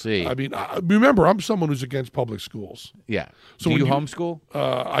 we'll see. I mean, remember, I'm someone who's against public schools. Yeah. So do you homeschool?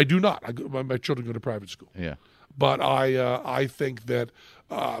 I do not. My children go to private school. Yeah. But I think that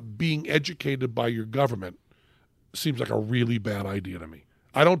being educated by your government seems like a really bad idea to me.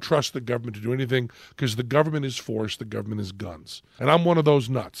 I don't trust the government to do anything, because the government is force, the government is guns. And I'm one of those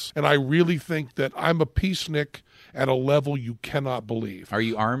nuts. And I really think that I'm a peacenik at a level you cannot believe. Are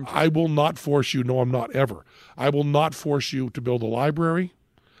you armed? I will not force you. No, I'm not, ever. I will not force you to build a library.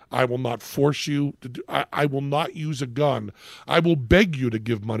 I will not force you to do, I will not use a gun. I will beg you to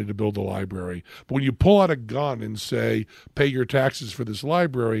give money to build a library. But when you pull out a gun and say, pay your taxes for this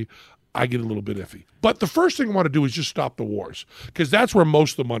library, I get a little bit iffy. But the first thing I want to do is just stop the wars, because that's where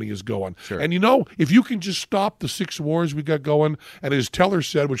most of the money is going. Sure. And if you can just stop the 6 wars we got going, and as Teller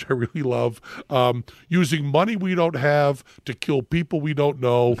said, which I really love, using money we don't have to kill people we don't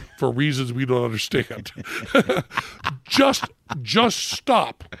know for reasons we don't understand. Just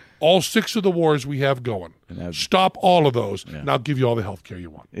stop all 6 of the wars we have going. Stop all of those, and I'll give you all the health care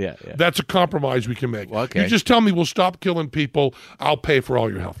you want. Yeah. That's a compromise we can make. Well, okay. You just tell me we'll stop killing people, I'll pay for all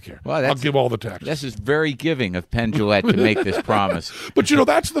your health care. Well, I'll give all the taxes. This is very giving of Penn Jillette to make this promise. But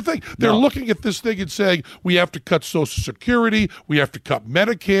that's the thing. They're looking at this thing and saying, we have to cut Social Security, we have to cut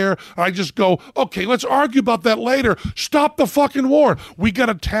Medicare. I just go, okay, let's argue about that later. Stop the fucking war. We got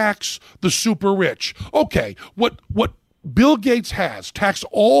to tax the super rich. Okay, what Bill Gates has, tax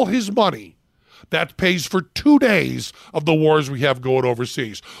all his money. That pays for 2 days of the wars we have going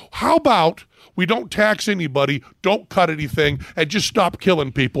overseas. How about we don't tax anybody, don't cut anything, and just stop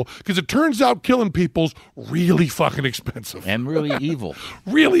killing people? Because it turns out killing people's really fucking expensive. And really evil.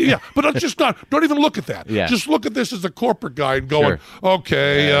 Really, yeah. But don't even look at that. Yeah. Just look at this as a corporate guy and going, Sure.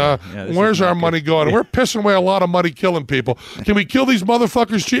 okay, where's our money going? We're pissing away a lot of money killing people. Can we kill these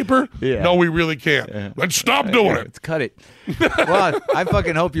motherfuckers cheaper? Yeah. No, we really can't. Let's stop doing it. Let's cut it. Well, I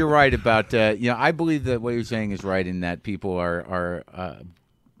fucking hope you're right about, I believe that what you're saying is right, in that people are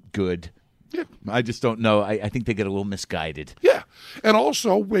good. Yeah. I just don't know. I think they get a little misguided. Yeah. And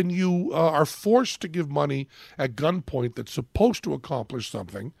also, when you are forced to give money at gunpoint that's supposed to accomplish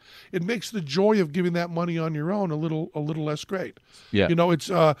something, it makes the joy of giving that money on your own a little less great. Yeah. It's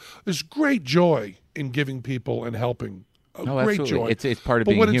there's great joy in giving people and helping. Great absolutely. joy. It's part of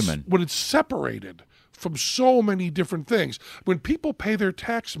being human. When it's separated from so many different things, when people pay their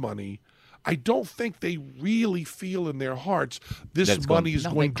tax money, I don't think they really feel in their hearts this money is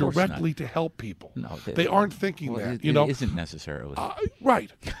going directly to help people. No, they aren't thinking that. It isn't necessarily.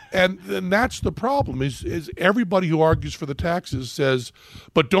 Right. And that's the problem is everybody who argues for the taxes says,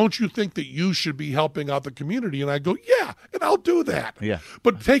 but don't you think that you should be helping out the community? And I go, yeah, and I'll do that. Yeah.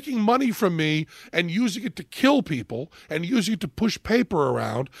 But taking money from me and using it to kill people and using it to push paper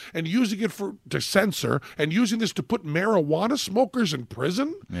around and using it to censor and using this to put marijuana smokers in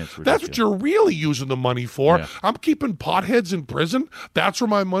prison, that's what you're really using the money for. Yeah. I'm keeping potheads in prison. That's where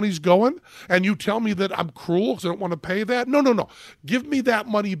my money's going. And you tell me that I'm cruel because I don't want to pay that? No. Give me that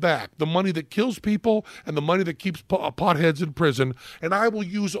money back. The money that kills people and the money that keeps potheads in prison. And I will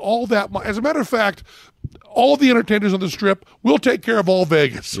use all that money. As a matter of fact, all the entertainers on the Strip, we'll take care of all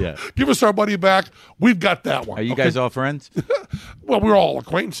Vegas. Yeah. Give us our money back. We've got that one. Are you guys all friends? Well, we're all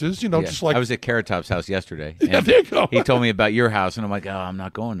acquaintances, just like... I was at Carrot Top's house yesterday. Yeah, there you go. He told me about your house, and I'm like, I'm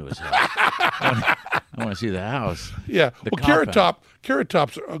not going to his house. I want to see the house. Yeah. The Well, compound. Carrot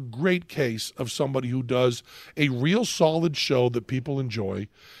Top's a great case of somebody who does a real solid show that people enjoy,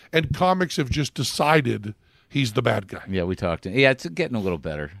 and comics have just decided he's the bad guy. Yeah, we talked. Yeah, it's getting a little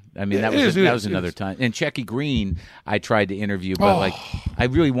better. I mean, that It was is. another time. And Checky Green, I tried to interview, but I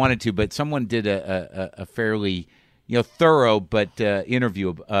really wanted to, but someone did a fairly, thorough but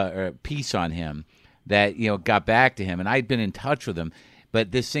interview piece on him that got back to him, and I'd been in touch with him.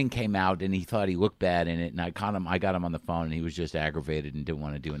 But this thing came out, and he thought he looked bad in it, and I got him on the phone, and he was just aggravated and didn't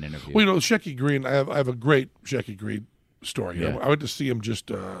want to do an interview. Well, Shecky Green, I have a great Shecky Green story. Yeah. I went to see him just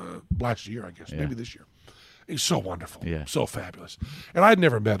last year, I guess, maybe this year. He's so wonderful, so fabulous. And I'd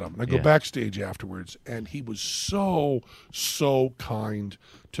never met him. I go backstage afterwards, and he was so kind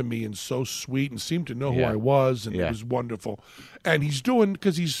to me and so sweet and seemed to know who I was, and it was wonderful. And he's doing,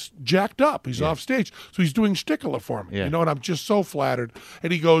 because he's jacked up. He's off stage. So he's doing Stickler for me, and I'm just so flattered.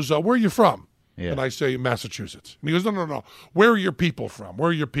 And he goes, where are you from? Yeah. And I say, Massachusetts. And he goes, no. Where are your people from? Where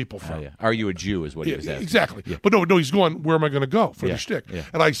are your people from? Are you a Jew is what he was asking. Exactly. Yeah. But no, he's going, where am I going to go for the shtick? Yeah.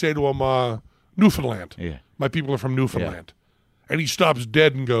 And I say to him, Newfoundland. Yeah. My people are from Newfoundland. And he stops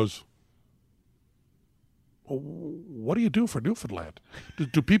dead and goes, what do you do for Newfoundland?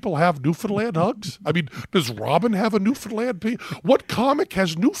 Do people have Newfoundland hugs? I mean, does Robin have a Newfoundland? What comic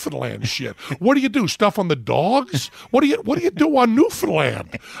has Newfoundland shit? What do you do? Stuff on the dogs? What do you do on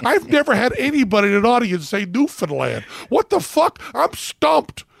Newfoundland? I've never had anybody in an audience say Newfoundland. What the fuck? I'm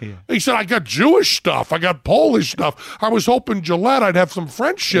stumped. Yeah. He said, I got Jewish stuff. I got Polish stuff. I was hoping Jilette I'd have some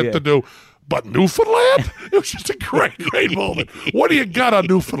French shit to do. But Newfoundland? It was just a great moment. What do you got on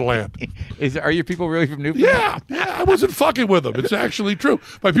Newfoundland? Are your people really from Newfoundland? Yeah, I wasn't fucking with them. It's actually true.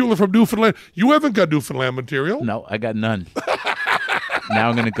 My people are from Newfoundland. You haven't got Newfoundland material. No, I got none. Now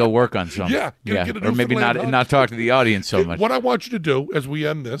I'm going to go work on some. Yeah. Get a or maybe not talk to the audience so much. What I want you to do as we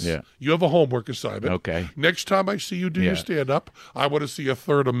end this, you have a homework assignment. Okay. Next time I see you do your stand-up, I want to see a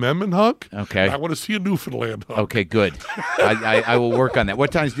Third Amendment hug. Okay. I want to see a Newfoundland hug. Okay, good. I will work on that.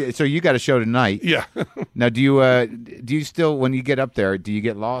 What times? So you got a show tonight. Yeah. Now, do you still, when you get up there, do you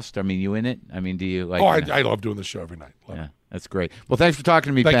get lost? I mean, you in it? I mean, do you like? Oh, I love doing the show every night. Love it. That's great. Well, thanks for talking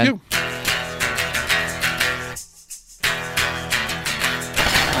to me, Penn. Thank you.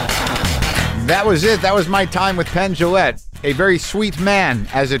 That was it. That was my time with Penn Jillette. A very sweet man,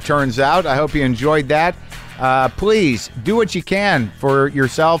 as it turns out. I hope you enjoyed that. Please do what you can for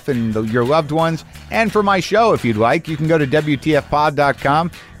yourself and your loved ones, and for my show if you'd like. You can go to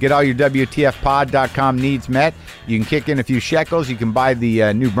WTFpod.com, get all your WTFpod.com needs met. You can kick in a few shekels. You can buy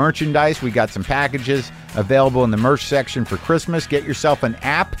the new merchandise. We got some packages available in the merch section for Christmas. Get yourself an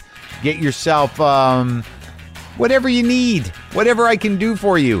app. Get yourself whatever you need, whatever I can do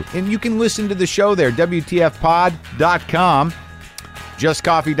for you. And you can listen to the show there, WTFpod.com,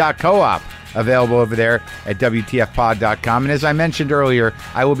 justcoffee.coop. Available over there at WTFpod.com. And as I mentioned earlier,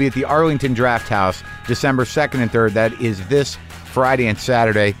 I will be at the Arlington Draft House December 2nd and 3rd. That is this Friday and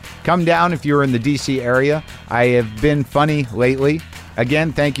Saturday. Come down if you're in the D.C. area. I have been funny lately.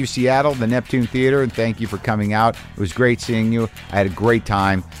 Again, thank you, Seattle, the Neptune Theater, and thank you for coming out. It was great seeing you. I had a great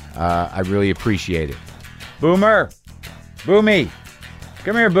time. I really appreciate it. Boomer! Boomy!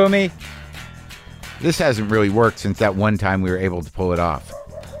 Come here, Boomy! This hasn't really worked since that one time we were able to pull it off.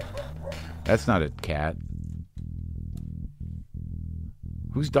 That's not a cat.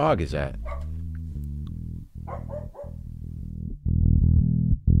 Whose dog is that?